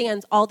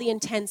understands all the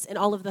intents and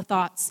all of the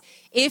thoughts.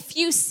 If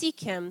you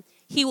seek him,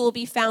 he will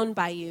be found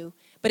by you.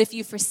 But if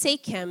you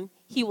forsake him,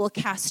 he will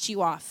cast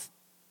you off.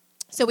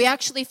 So we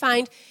actually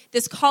find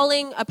this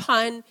calling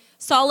upon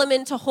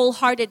Solomon to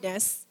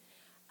wholeheartedness.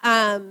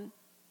 And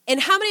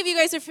how many of you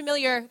guys are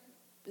familiar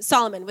with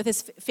Solomon, with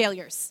his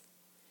failures?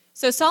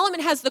 So Solomon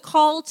has the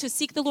call to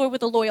seek the Lord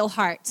with a loyal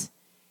heart.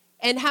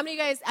 And how many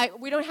of you guys,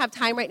 we don't have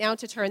time right now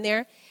to turn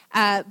there,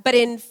 but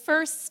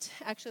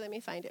actually let me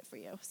find it for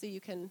you so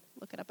you can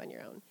look it up on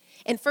your own.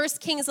 In 1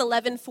 Kings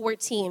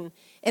 11:14,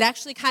 it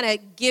actually kind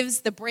of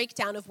gives the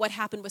breakdown of what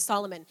happened with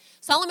Solomon.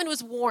 Solomon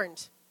was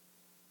warned.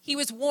 He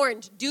was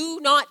warned, do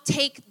not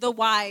take the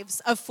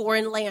wives of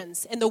foreign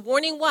lands. And the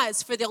warning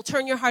was, for they'll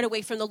turn your heart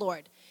away from the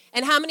Lord.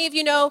 And how many of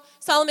you know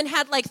Solomon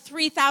had like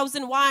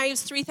 3,000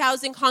 wives,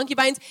 3,000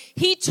 concubines?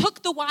 He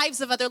took the wives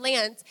of other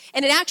lands.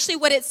 And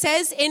what it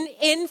says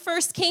in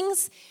 1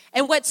 Kings,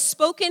 and what's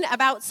spoken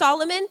about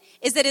Solomon,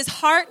 is that his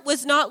heart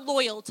was not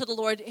loyal to the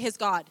Lord his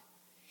God.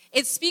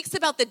 It speaks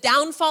about the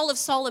downfall of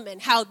Solomon,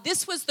 how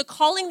this was the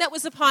calling that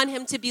was upon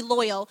him to be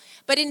loyal,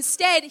 but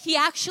instead he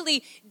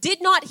actually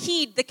did not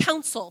heed the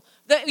counsel.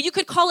 You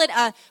could call it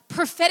a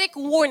prophetic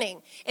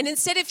warning. And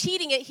instead of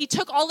heeding it, he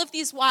took all of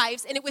these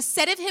wives, and it was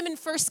said of him in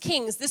 1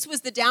 Kings, this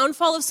was the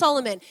downfall of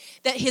Solomon,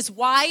 that his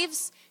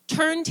wives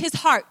turned his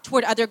heart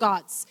toward other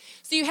gods.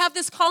 So you have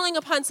this calling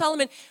upon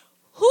Solomon.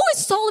 Who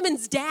is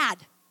Solomon's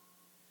dad?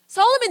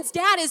 Solomon's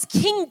dad is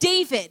King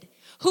David,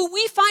 who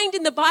we find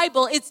in the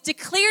Bible. It's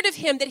declared of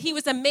him that he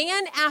was a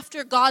man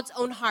after God's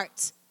own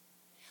heart.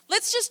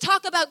 let's just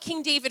talk about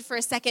King David for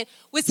a second.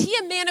 Was he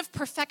a man of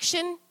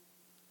perfection?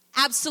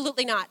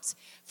 Absolutely not.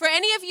 For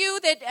any of you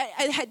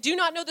that do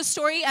not know the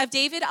story of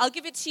David, I'll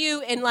give it to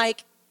you in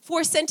like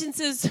 4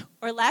 sentences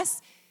or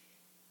less.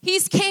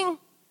 He's king.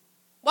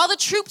 While the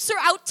troops are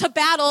out to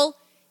battle,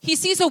 he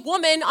sees a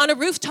woman on a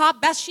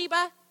rooftop,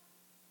 Bathsheba.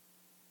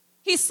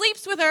 He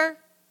sleeps with her.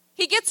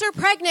 He gets her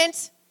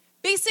pregnant.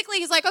 Basically,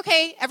 he's like,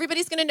 okay,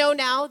 everybody's going to know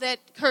now that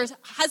her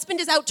husband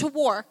is out to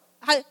war.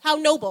 How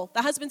noble.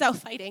 The husband's out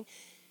fighting.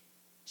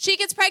 She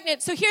gets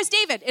pregnant. So here's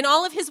David in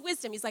all of his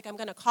wisdom. He's like, I'm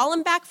going to call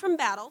him back from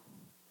battle.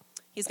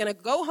 He's going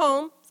to go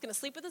home. He's going to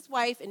sleep with his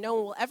wife, and no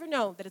one will ever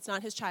know that it's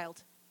not his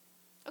child.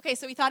 Okay,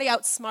 so he thought he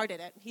outsmarted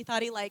it. He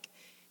thought he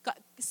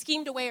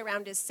schemed a way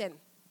around his sin.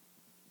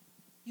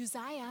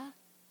 Uzziah,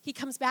 he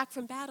comes back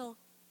from battle.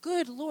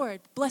 Good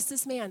Lord, bless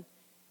this man.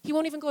 He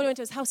won't even go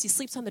into his house. He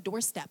sleeps on the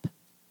doorstep.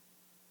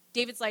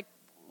 David's like,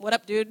 what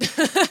up, dude?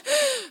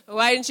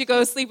 Why didn't you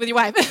go sleep with your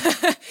wife?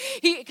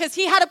 Because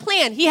he had a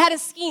plan. He had a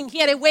scheme. He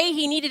had a way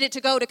he needed it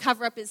to go to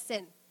cover up his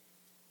sin.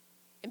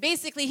 And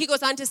basically, he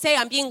goes on to say,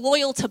 I'm being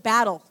loyal to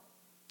battle.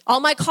 All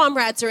my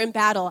comrades are in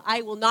battle.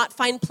 I will not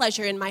find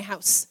pleasure in my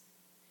house.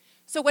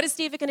 So what is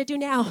David going to do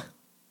now?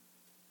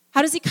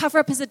 How does he cover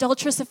up his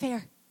adulterous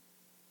affair?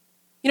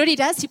 You know what he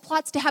does? He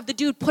plots to have the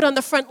dude put on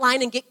the front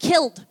line and get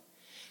killed.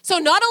 So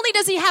not only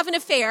does he have an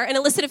affair, an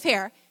illicit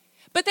affair,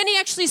 but then he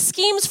actually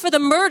schemes for the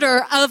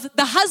murder of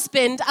the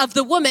husband of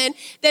the woman.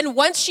 Then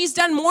once she's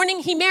done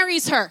mourning, he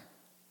marries her.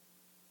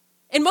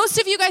 And most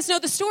of you guys know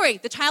the story.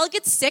 The child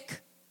gets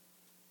sick.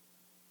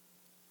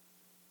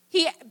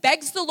 He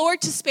begs the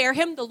Lord to spare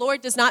him. The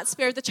Lord does not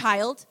spare the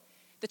child.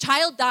 The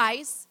child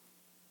dies.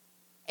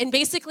 And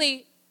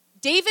basically,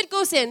 David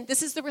goes in.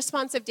 This is the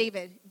response of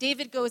David.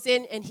 David goes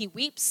in and he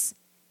weeps,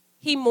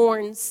 he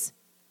mourns,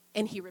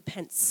 and he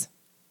repents.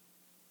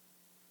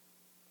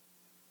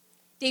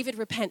 David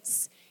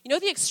repents. You know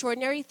the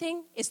extraordinary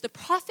thing is the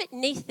prophet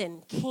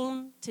Nathan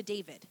came to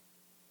David.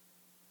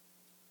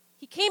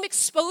 He came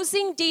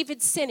exposing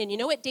David's sin. And you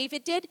know what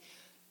David did?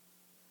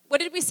 What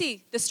did we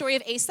see? The story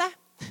of Asa?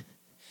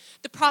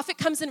 The prophet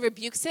comes and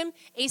rebukes him.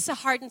 Asa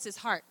hardens his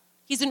heart.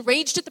 He's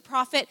enraged at the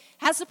prophet,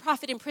 has the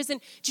prophet in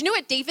prison. Do you know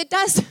what David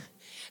does?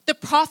 The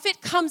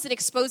prophet comes and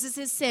exposes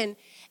his sin,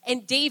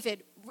 and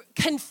David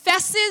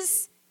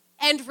confesses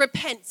and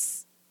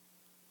repents.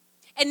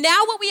 And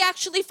now what we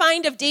actually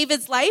find of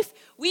David's life,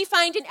 we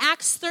find in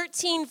Acts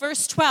 13,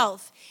 verse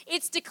 12.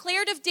 It's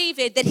declared of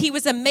David that he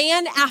was a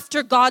man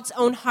after God's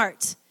own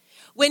heart.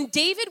 When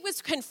David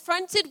was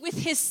confronted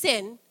with his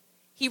sin,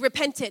 he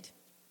repented.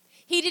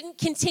 He didn't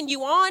continue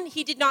on.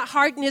 He did not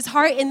harden his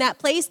heart in that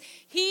place.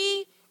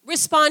 He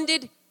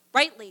responded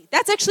rightly.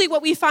 That's actually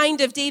what we find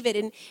of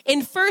David.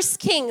 In 1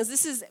 Kings,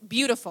 this is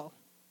beautiful.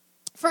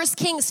 1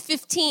 Kings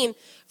 15,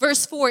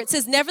 verse 4, it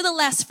says,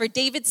 nevertheless, for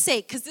David's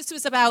sake, because this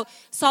was about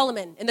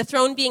Solomon and the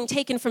throne being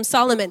taken from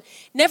Solomon.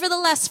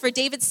 Nevertheless, for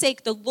David's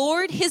sake, the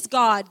Lord his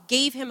God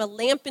gave him a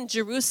lamp in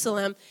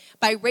Jerusalem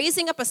by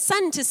raising up a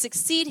son to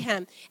succeed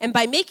him and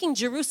by making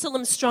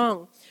Jerusalem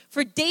strong.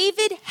 For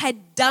David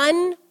had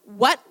done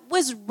what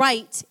was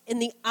right in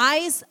the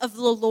eyes of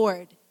the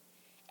Lord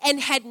and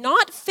had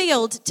not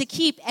failed to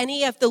keep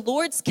any of the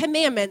Lord's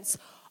commandments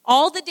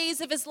all the days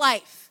of his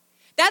life.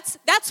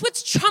 That's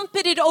what's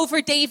trumpeted over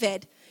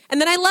David.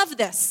 And then I love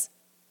this.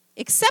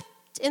 Except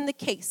in the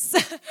case.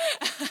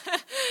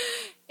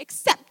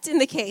 Except in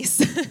the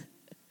case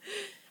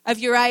of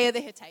Uriah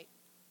the Hittite.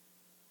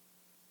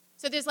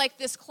 So there's like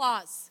this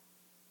clause.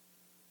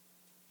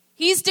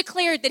 He's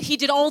declared that he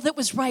did all that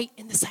was right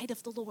in the sight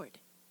of the Lord.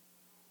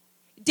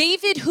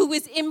 David, who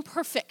was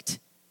imperfect.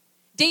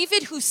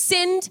 David, who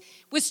sinned,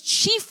 was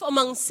chief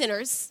among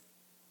sinners.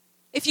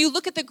 If you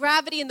look at the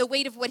gravity and the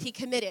weight of what he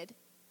committed.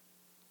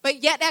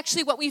 But yet,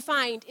 actually, what we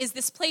find is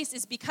this place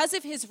is because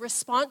of his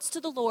response to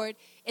the Lord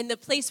in the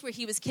place where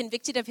he was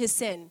convicted of his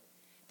sin,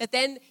 that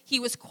then he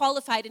was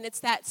qualified, and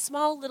it's that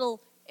small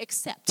little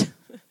except.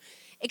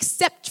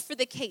 Except for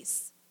the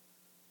case.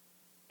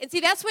 And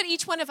see, that's what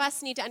each one of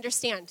us need to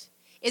understand,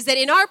 is that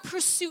in our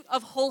pursuit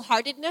of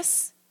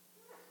wholeheartedness,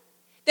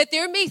 that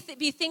there may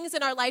be things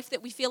in our life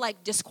that we feel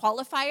like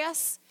disqualify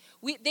us.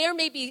 There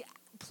may be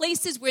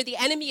places where the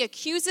enemy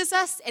accuses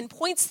us and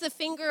points the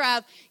finger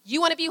of, you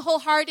want to be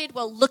wholehearted?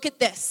 Well, look at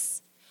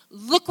this.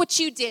 Look what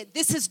you did.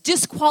 This has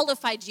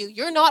disqualified you.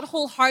 You're not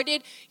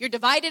wholehearted. You're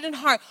divided in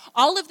heart.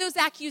 All of those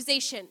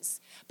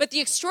accusations. But the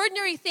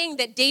extraordinary thing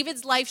that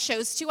David's life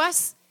shows to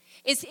us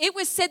is it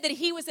was said that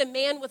he was a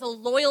man with a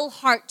loyal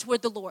heart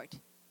toward the Lord.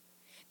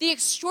 The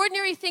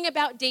extraordinary thing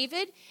about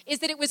David is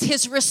that it was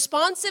his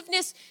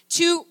responsiveness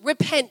to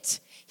repent.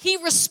 He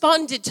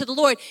responded to the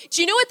Lord.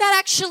 Do you know what that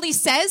actually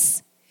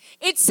says?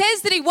 It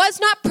says that he was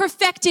not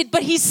perfected,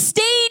 but he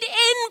stayed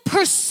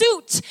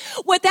pursuit.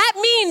 What that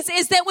means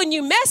is that when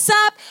you mess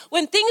up,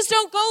 when things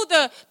don't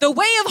go the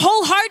way of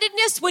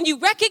wholeheartedness, when you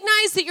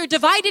recognize that you're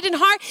divided in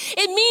heart,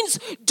 it means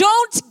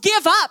don't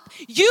give up.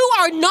 You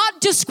are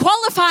not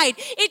disqualified.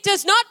 It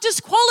does not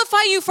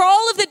disqualify you for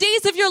all of the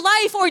days of your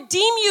life or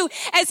deem you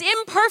as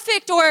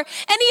imperfect or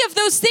any of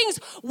those things.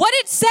 What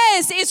it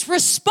says is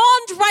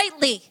respond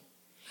rightly.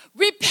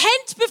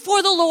 Repent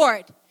before the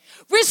Lord.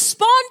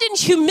 Respond in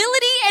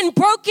humility and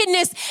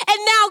brokenness, and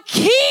now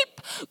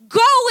keep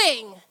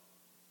going.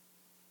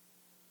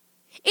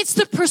 It's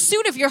the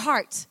pursuit of your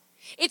heart.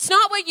 It's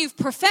not what you've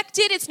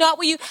perfected. It's not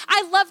what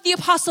I love the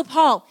Apostle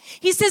Paul.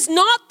 He says,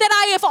 not that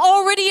I have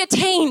already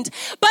attained,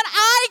 but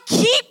I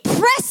keep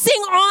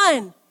pressing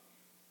on.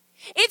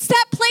 It's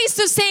that place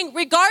of saying,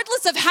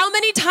 regardless of how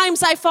many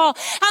times I fall,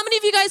 how many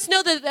of you guys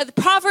know that the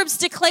Proverbs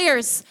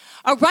declares,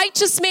 a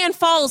righteous man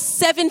falls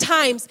 7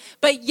 times,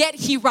 but yet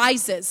he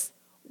rises.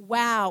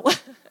 Wow.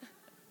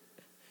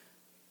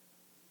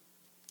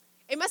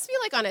 It must be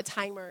like on a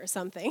timer or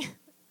something.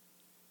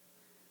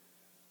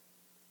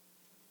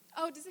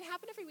 Oh, does it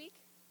happen every week?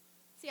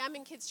 See, I'm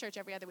in kids' church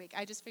every other week.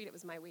 I just figured it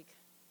was my week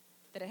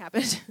that it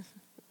happened.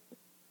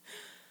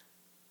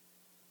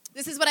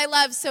 This is what I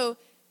love. So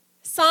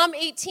Psalm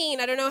 18,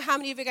 I don't know how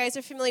many of you guys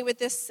are familiar with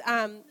this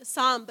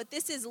psalm, but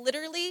this is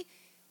literally,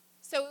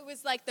 so it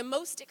was like the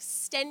most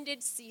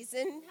extended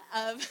season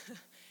of,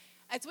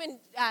 it's when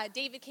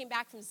David came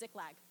back from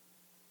Ziklag.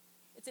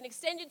 It's an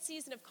extended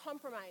season of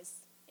compromise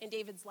in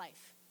David's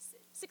life.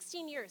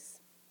 16 years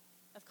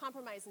of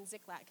compromise in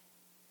Ziklag.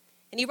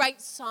 And he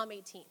writes Psalm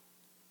 18.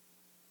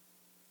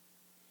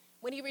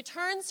 When he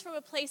returns from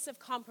a place of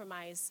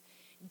compromise,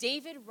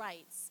 David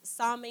writes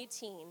Psalm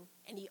 18,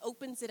 and he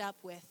opens it up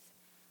with,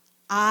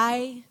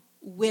 I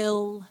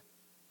will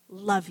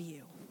love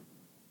you.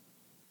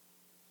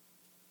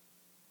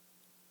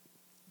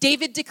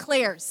 David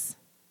declares,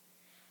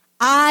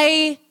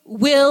 I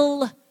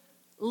will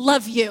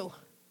love you.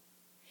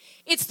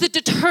 It's the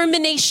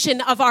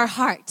determination of our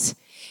heart.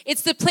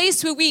 It's the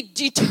place where we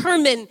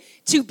determine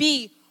to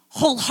be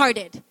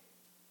wholehearted.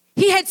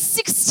 He had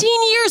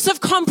 16 years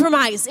of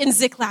compromise in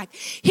Ziklag.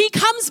 He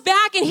comes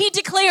back and he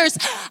declares,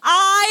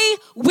 I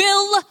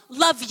will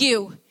love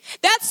you.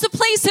 That's the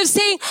place of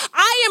saying,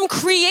 I am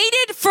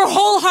created for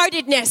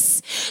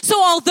wholeheartedness.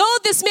 So although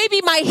this may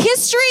be my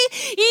history,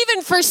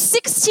 even for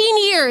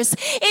 16 years,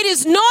 it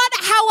is not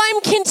how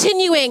I'm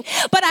continuing,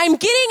 but I'm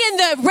getting in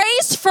the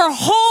race for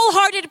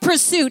wholehearted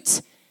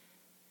pursuit.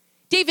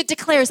 David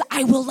declares,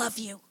 I will love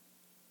you.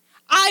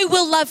 I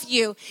will love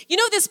you. You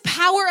know this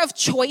power of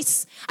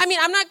choice? I mean,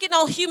 I'm not getting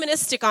all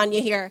humanistic on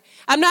you here.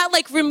 I'm not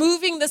like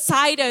removing the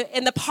side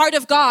and the part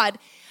of God.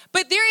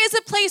 But there is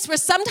a place where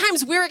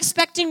sometimes we're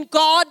expecting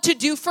God to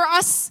do for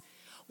us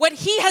what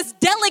he has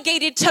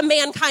delegated to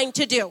mankind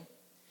to do.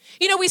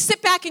 You know, we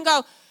sit back and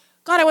go,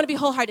 God, I want to be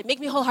wholehearted. Make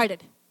me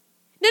wholehearted.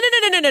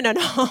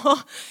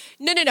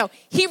 No.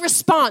 He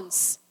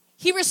responds.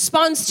 He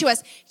responds to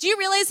us. Do you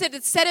realize that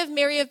it's said of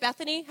Mary of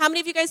Bethany? How many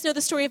of you guys know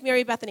the story of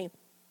Mary of Bethany?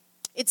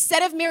 It's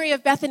said of Mary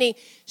of Bethany,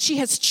 she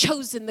has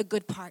chosen the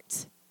good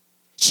part.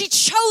 She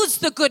chose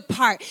the good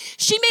part.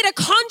 She made a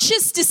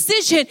conscious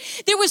decision.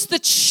 There was the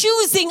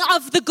choosing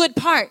of the good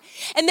part.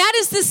 And that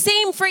is the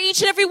same for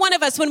each and every one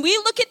of us. When we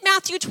look at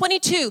Matthew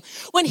 22,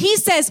 when he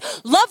says,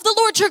 love the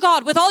Lord your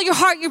God with all your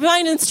heart, your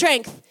mind, and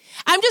strength.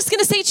 I'm just going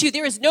to say to you,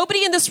 there is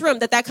nobody in this room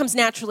that comes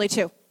naturally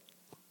to.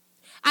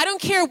 I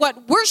don't care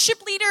what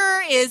worship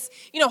leader is,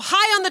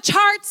 high on the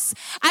charts.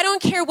 I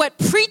don't care what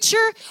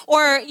preacher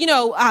or,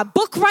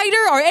 book writer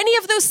or any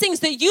of those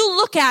things that you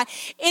look at.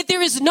 If there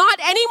is not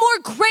any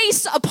more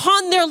grace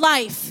upon their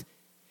life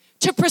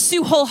to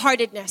pursue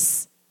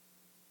wholeheartedness.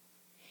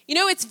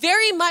 It's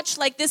very much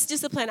like this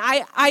discipline.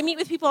 I meet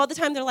with people all the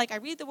time. They're like, I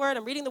read the word,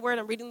 I'm reading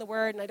the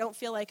word, and I don't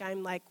feel like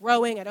I'm like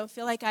growing. I don't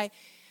feel like But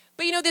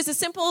there's a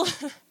simple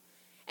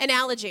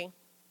analogy.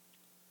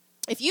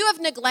 If you have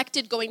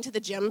neglected going to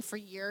the gym for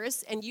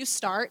years and you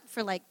start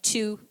for like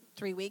 2-3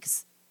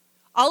 weeks,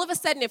 all of a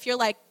sudden if you're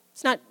like,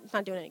 it's not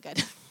doing any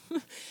good.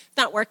 It's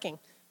not working.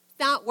 It's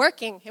not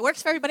working. It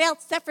works for everybody else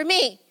except for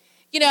me.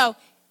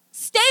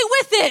 Stay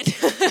with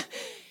it.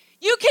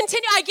 You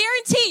continue. I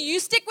guarantee you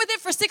stick with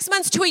it for 6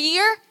 months to a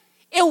year,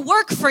 it'll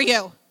work for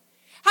you.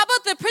 How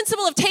about the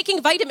principle of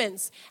taking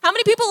vitamins? How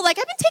many people are like,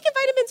 I've been taking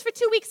vitamins for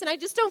 2 weeks and I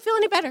just don't feel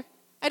any better.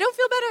 I don't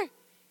feel better.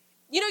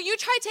 You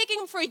try taking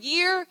them for a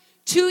year,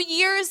 2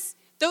 years,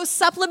 those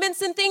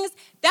supplements and things,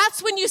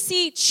 that's when you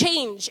see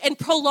change and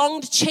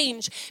prolonged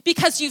change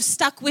because you've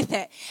stuck with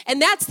it.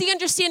 And that's the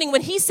understanding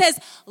when he says,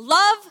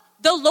 love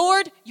the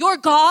Lord your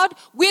God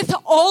with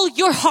all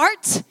your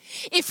heart.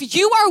 If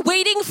you are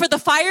waiting for the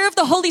fire of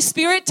the Holy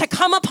Spirit to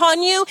come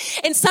upon you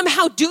and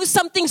somehow do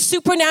something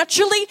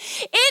supernaturally,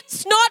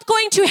 it's not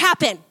going to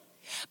happen.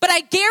 But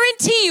I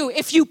guarantee you,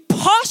 if you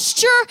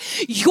posture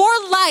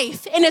your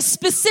life in a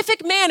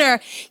specific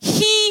manner,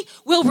 he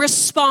will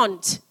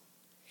respond.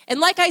 And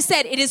like I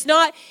said, it's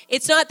not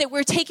that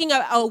we're taking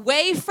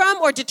away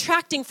from or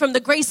detracting from the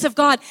grace of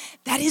God.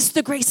 That is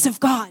the grace of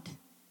God.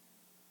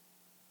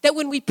 that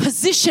when we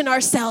position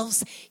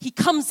ourselves, he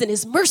comes in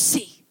his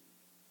mercy.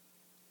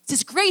 It's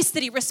his grace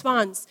that he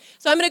responds.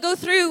 So I'm going to go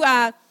through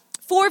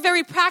 4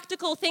 very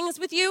practical things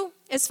with you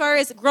as far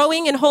as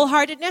growing in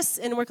wholeheartedness,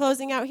 and we're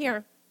closing out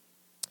here.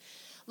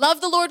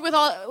 Love the Lord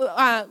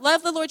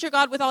your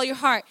God with all your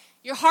heart.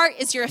 Your heart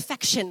is your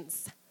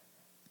affections,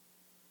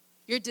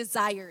 your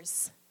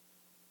desires.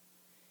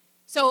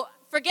 So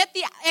forget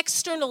the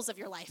externals of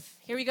your life.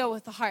 Here we go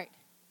with the heart.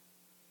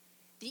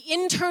 The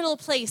internal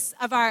place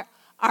of our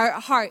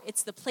heart,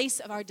 it's the place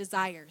of our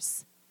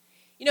desires.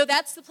 You know,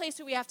 that's the place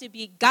where we have to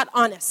be gut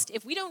honest.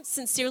 If we don't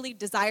sincerely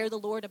desire the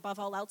Lord above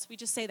all else, we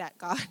just say that,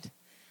 God,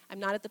 I'm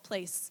not at the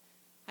place.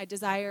 I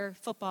desire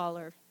football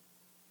or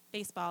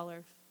baseball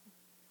or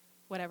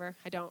whatever.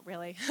 I don't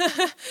really.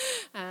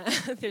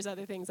 There's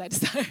other things I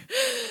desire.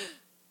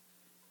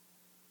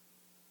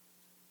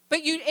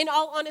 But you, in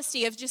all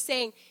honesty, of just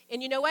saying,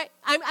 and you know what?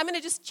 I'm going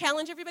to just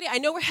challenge everybody. I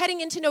know we're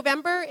heading into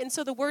November, and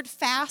so the word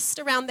fast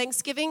around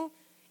Thanksgiving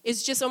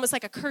is just almost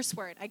like a curse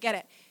word. I get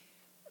it.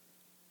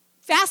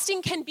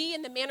 Fasting can be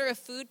in the manner of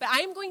food, but I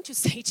am going to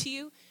say to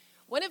you,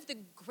 one of the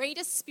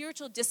greatest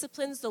spiritual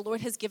disciplines the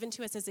Lord has given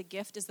to us as a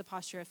gift is the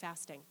posture of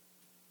fasting.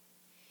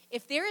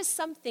 If there is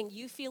something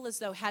you feel as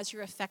though has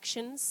your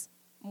affections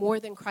more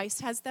than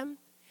Christ has them,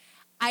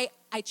 I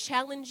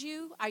challenge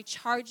you, I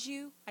charge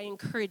you, I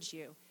encourage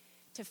you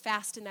to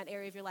fast in that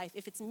area of your life.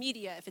 If it's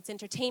media, if it's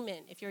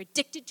entertainment, if you're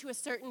addicted to a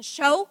certain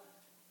show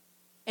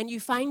and you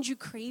find you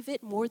crave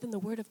it more than the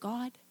Word of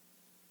God,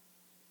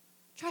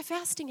 try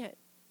fasting it.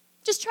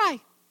 Just try.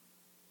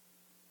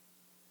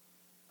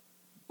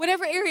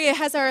 Whatever area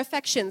has our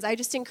affections, I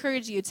just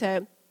encourage you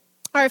to.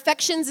 Our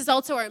affections is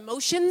also our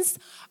emotions.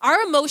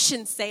 Our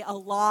emotions say a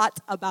lot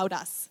about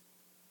us.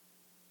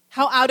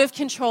 How out of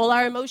control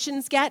our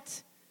emotions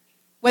get,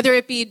 whether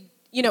it be,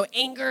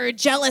 anger,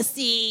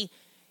 jealousy,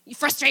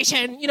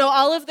 frustration,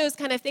 all of those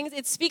kind of things.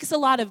 It speaks a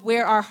lot of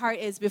where our heart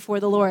is before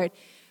the Lord.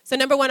 So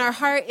 1, our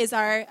heart is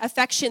our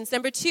affections.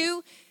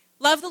 2,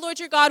 love the Lord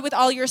your God with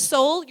all your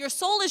soul. Your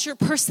soul is your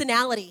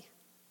personality.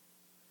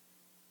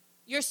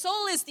 Your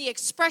soul is the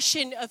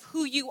expression of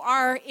who you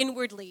are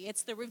inwardly.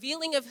 It's the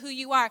revealing of who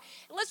you are.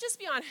 And let's just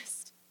be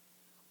honest.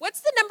 What's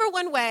the number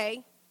one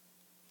way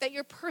that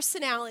your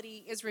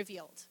personality is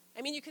revealed?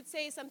 I mean, you could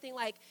say something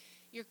like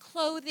your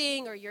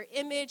clothing or your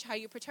image, how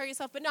you portray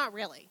yourself, but not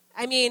really.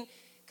 I mean,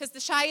 because the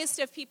shyest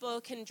of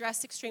people can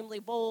dress extremely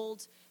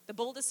bold. The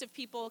boldest of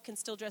people can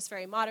still dress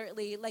very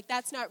moderately. Like,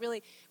 that's not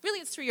really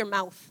it's through your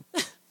mouth.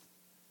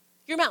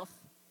 Your mouth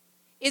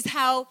is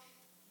how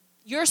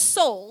your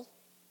soul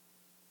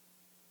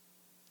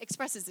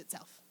expresses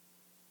itself.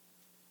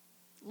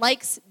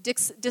 Likes,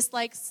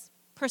 dislikes,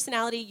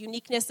 personality,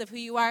 uniqueness of who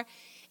you are.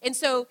 And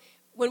so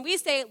when we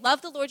say,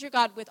 love the Lord your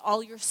God with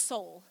all your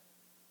soul,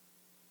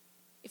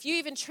 if you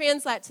even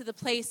translate to the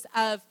place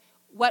of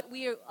what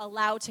we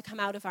allow to come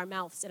out of our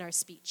mouths in our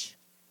speech.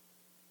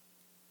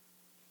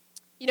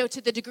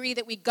 To the degree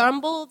that we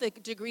grumble, the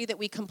degree that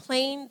we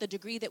complain, the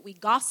degree that we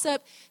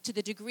gossip, to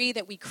the degree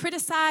that we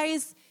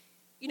criticize,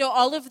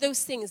 all of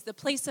those things, the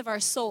place of our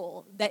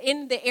soul, that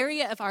in the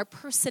area of our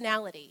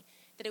personality,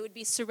 that it would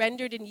be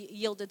surrendered and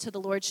yielded to the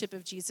lordship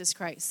of Jesus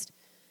Christ.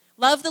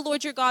 Love the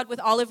Lord your God with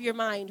all of your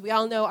mind. We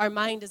all know our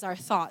mind is our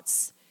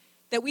thoughts.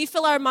 That we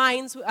fill our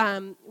minds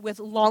with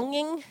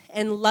longing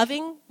and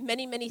loving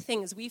many, many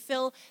things. We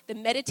fill the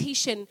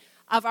meditation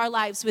of our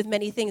lives with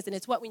many things, and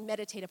it's what we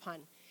meditate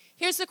upon.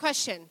 Here's the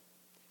question.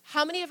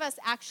 How many of us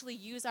actually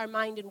use our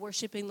mind in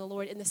worshiping the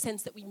Lord in the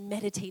sense that we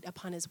meditate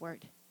upon his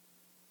word?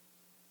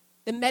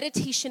 The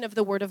meditation of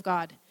the word of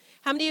God.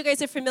 How many of you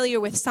guys are familiar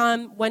with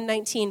Psalm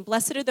 119?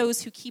 Blessed are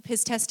those who keep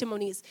his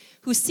testimonies,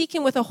 who seek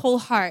him with a whole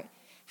heart.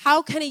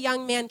 How can a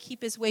young man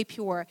keep his way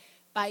pure?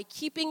 By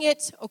keeping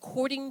it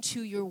according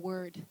to your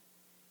word.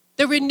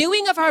 The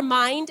renewing of our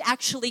mind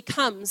actually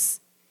comes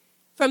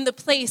from the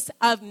place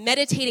of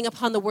meditating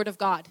upon the word of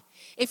God.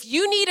 If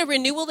you need a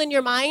renewal in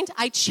your mind,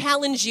 I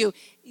challenge you,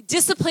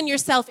 discipline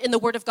yourself in the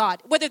word of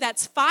God. Whether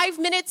that's 5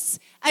 minutes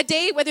a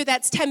day, whether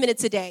that's 10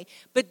 minutes a day.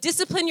 But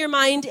discipline your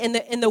mind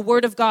in the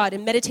word of God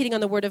and meditating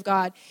on the word of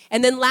God.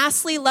 And then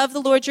lastly, love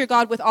the Lord your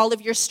God with all of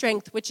your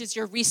strength, which is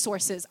your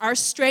resources. Our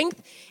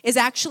strength is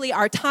actually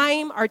our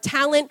time, our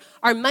talent,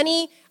 our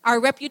money, our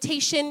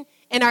reputation,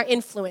 and our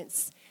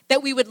influence.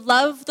 That we would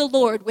love the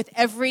Lord with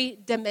every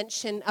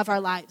dimension of our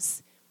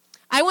lives.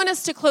 I want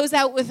us to close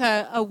out with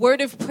a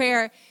word of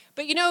prayer.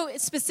 But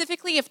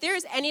specifically, if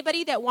there's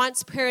anybody that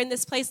wants prayer in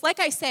this place, like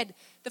I said,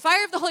 the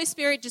fire of the Holy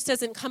Spirit just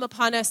doesn't come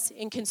upon us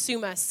and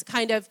consume us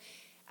kind of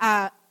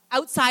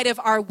outside of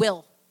our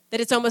will. That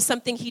it's almost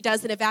something he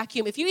does in a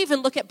vacuum. If you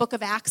even look at Book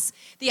of Acts,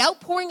 the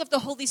outpouring of the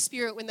Holy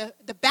Spirit, when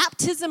the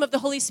baptism of the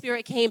Holy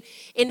Spirit came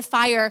in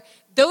fire,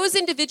 those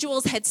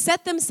individuals had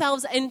set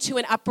themselves into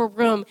an upper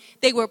room.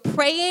 They were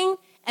praying,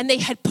 and they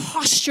had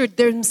postured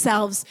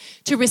themselves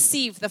to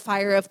receive the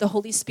fire of the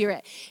Holy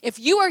Spirit. If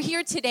you are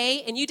here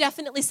today and you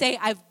definitely say,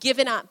 I've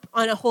given up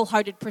on a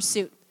wholehearted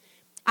pursuit.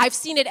 I've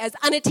seen it as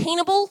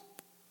unattainable.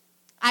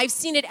 I've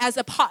seen it as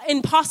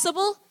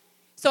impossible.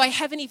 So I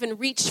haven't even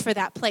reached for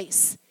that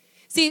place.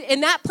 See,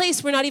 in that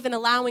place, we're not even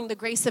allowing the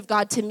grace of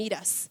God to meet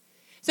us.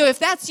 So if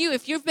that's you,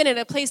 if you've been in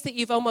a place that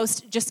you've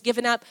almost just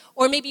given up,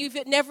 or maybe you've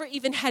never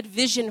even had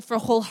vision for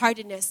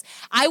wholeheartedness,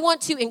 I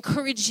want to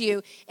encourage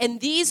you in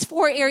these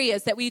 4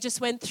 areas that we just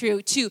went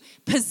through to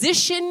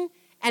position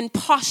and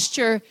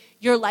posture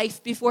your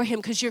life before him,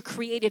 because you're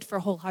created for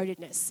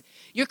wholeheartedness.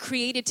 You're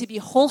created to be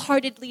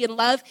wholeheartedly in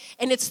love,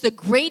 and it's the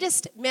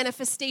greatest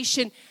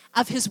manifestation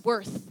of his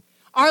worth.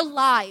 Our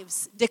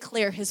lives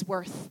declare his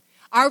worth.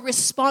 Our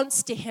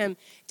response to him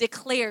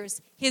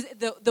declares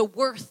the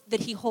worth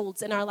that he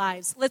holds in our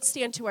lives. Let's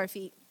stand to our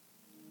feet.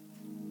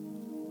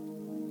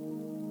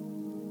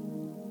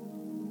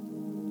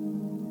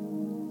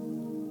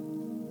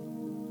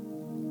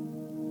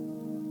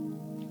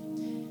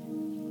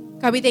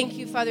 God, we thank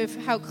you, Father, for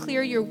how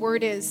clear your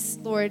word is,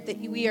 Lord, that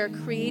we are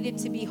created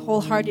to be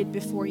wholehearted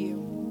before you.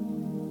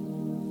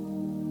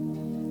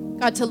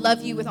 God, to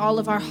love you with all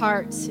of our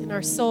heart and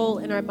our soul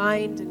and our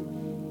mind. And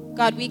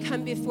God, we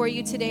come before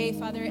you today,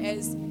 Father,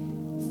 as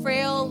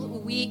frail,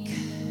 weak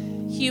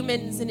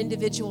humans and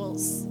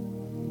individuals.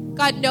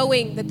 God,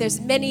 knowing that there's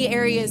many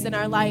areas in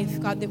our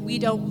life, God, that we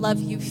don't love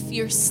you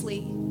fiercely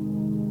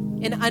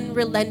and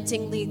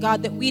unrelentingly.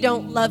 God, that we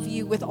don't love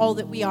you with all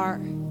that we are.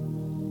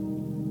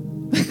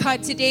 But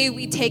God, today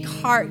we take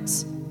heart,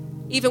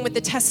 even with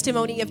the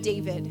testimony of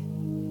David.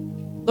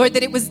 Lord,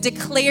 that it was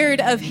declared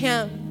of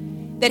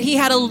him that he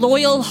had a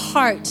loyal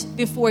heart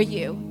before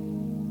you.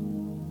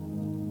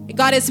 And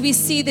God, as we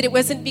see that it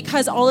wasn't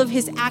because all of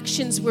his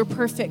actions were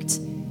perfect,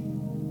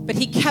 but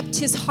he kept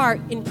his heart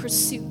in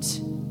pursuit.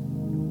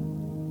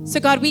 So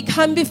God, we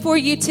come before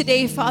you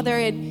today, Father,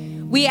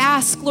 and we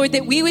ask, Lord,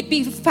 that we would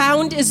be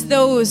found as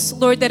those,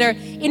 Lord, that are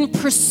in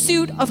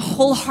pursuit of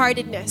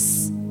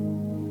wholeheartedness.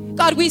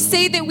 God, we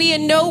say that we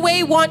in no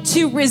way want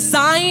to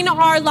resign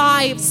our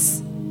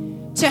lives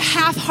to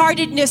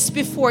half-heartedness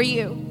before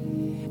you.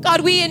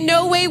 God, we in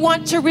no way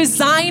want to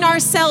resign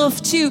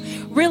ourselves to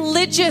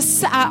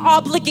religious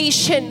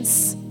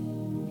obligations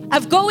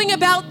of going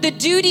about the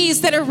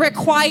duties that are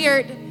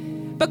required.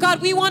 But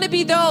God, we want to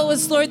be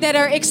those, Lord, that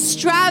are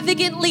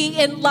extravagantly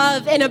in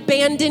love and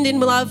abandoned in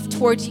love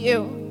towards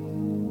you.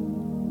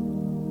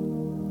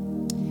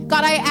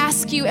 God, I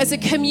ask you as a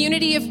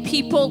community of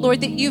people,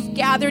 Lord, that you've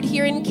gathered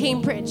here in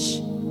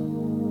Cambridge,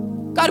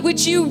 God,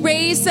 would you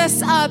raise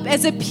us up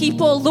as a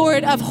people,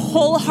 Lord, of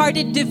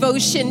wholehearted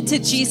devotion to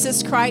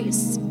Jesus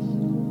Christ?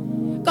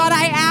 God,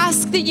 I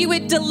ask that you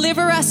would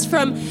deliver us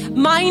from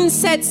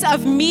mindsets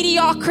of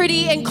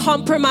mediocrity and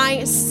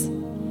compromise.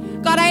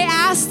 God, I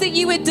ask that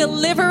you would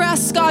deliver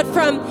us, God,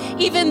 from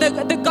even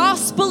the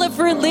gospel of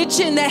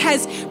religion that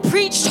has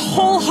preached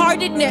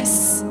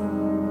half-heartedness.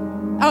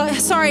 God,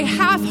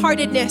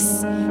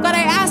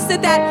 I ask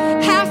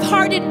that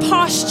half-hearted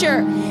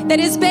posture that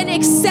has been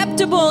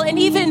acceptable and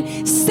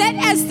even set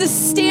as the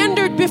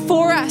standard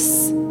before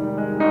us.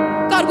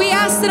 God, we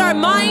ask that our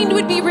mind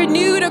would be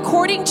renewed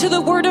according to the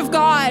word of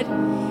God,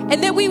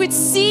 and that we would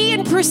see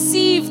and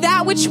perceive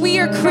that which we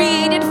are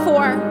created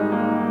for.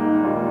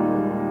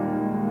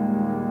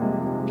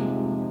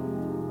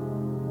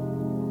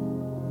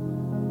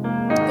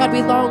 God,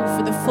 we long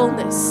for the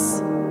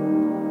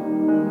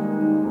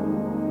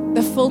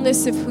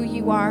fullness of who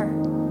you are.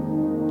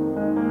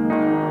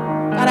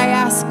 God, I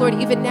ask, Lord,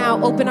 even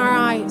now, open our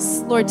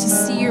eyes, Lord, to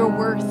see your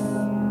worth,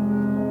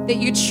 that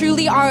you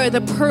truly are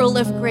the pearl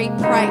of great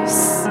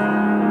price.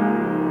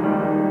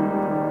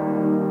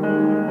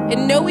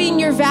 And knowing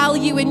your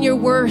value and your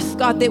worth,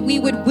 God, that we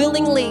would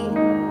willingly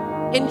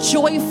and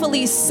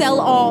joyfully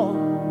sell all,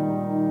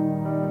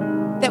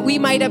 that we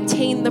might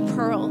obtain the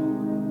pearl.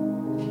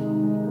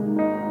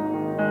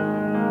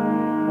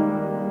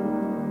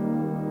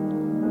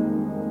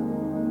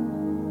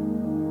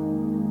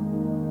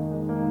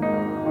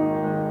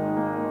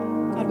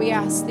 We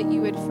ask that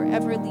you would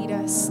forever lead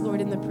us,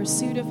 Lord, in the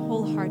pursuit of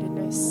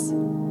wholeheartedness.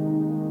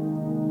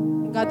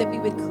 And God, that we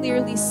would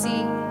clearly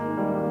see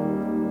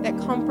that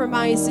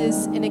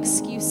compromises and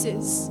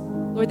excuses,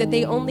 Lord, that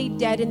they only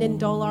deaden and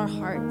dull our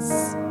hearts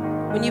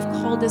when you've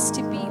called us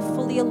to be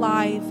fully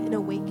alive and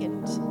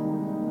awakened.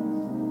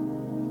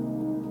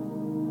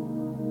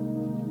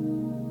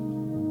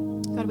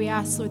 God, we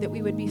ask, Lord, that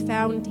we would be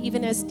found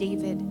even as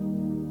David,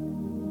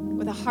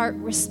 with a heart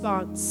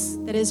response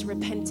that is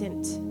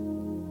repentant,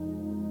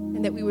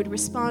 and that we would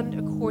respond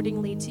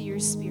accordingly to your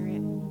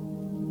Spirit.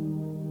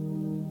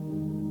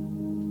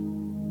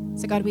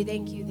 So God, we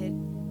thank you that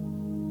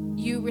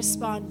you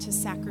respond to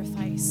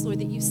sacrifice, Lord,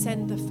 that you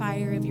send the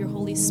fire of your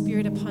Holy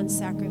Spirit upon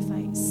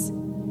sacrifice.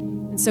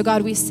 And so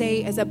God, we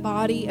say as a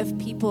body of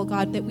people,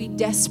 God, that we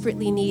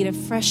desperately need a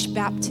fresh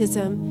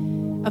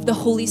baptism of the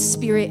Holy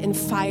Spirit and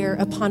fire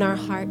upon our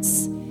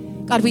hearts.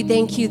 God, we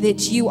thank you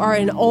that you are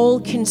an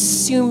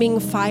all-consuming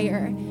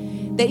fire,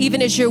 that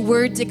even as your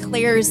word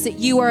declares that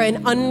you are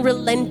an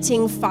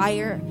unrelenting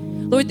fire,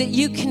 Lord, that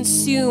you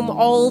consume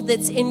all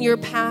that's in your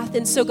path.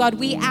 And so, God,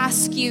 we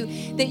ask you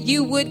that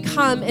you would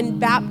come and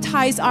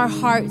baptize our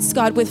hearts,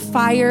 God, with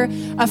fire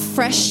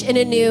afresh and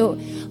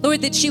anew.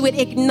 Lord, that you would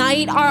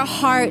ignite our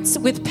hearts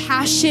with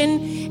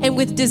passion and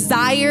with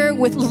desire,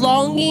 with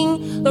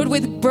longing, Lord,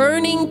 with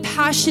burning,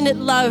 passionate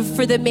love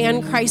for the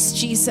man Christ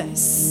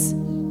Jesus.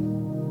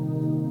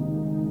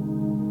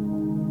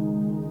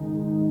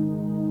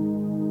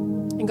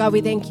 And God,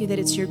 we thank you that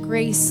it's your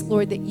grace,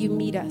 Lord, that you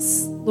meet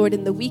us, Lord,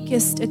 in the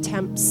weakest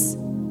attempts.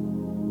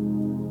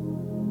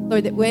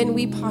 Lord, that when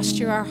we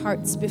posture our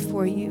hearts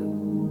before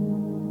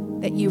you,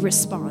 that you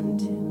respond.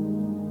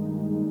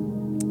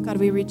 God,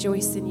 we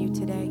rejoice in you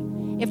today.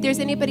 If there's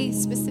anybody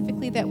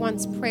specifically that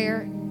wants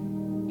prayer,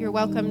 you're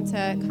welcome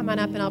to come on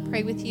up and I'll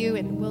pray with you.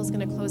 And Will's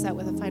going to close out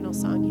with a final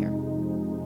song here.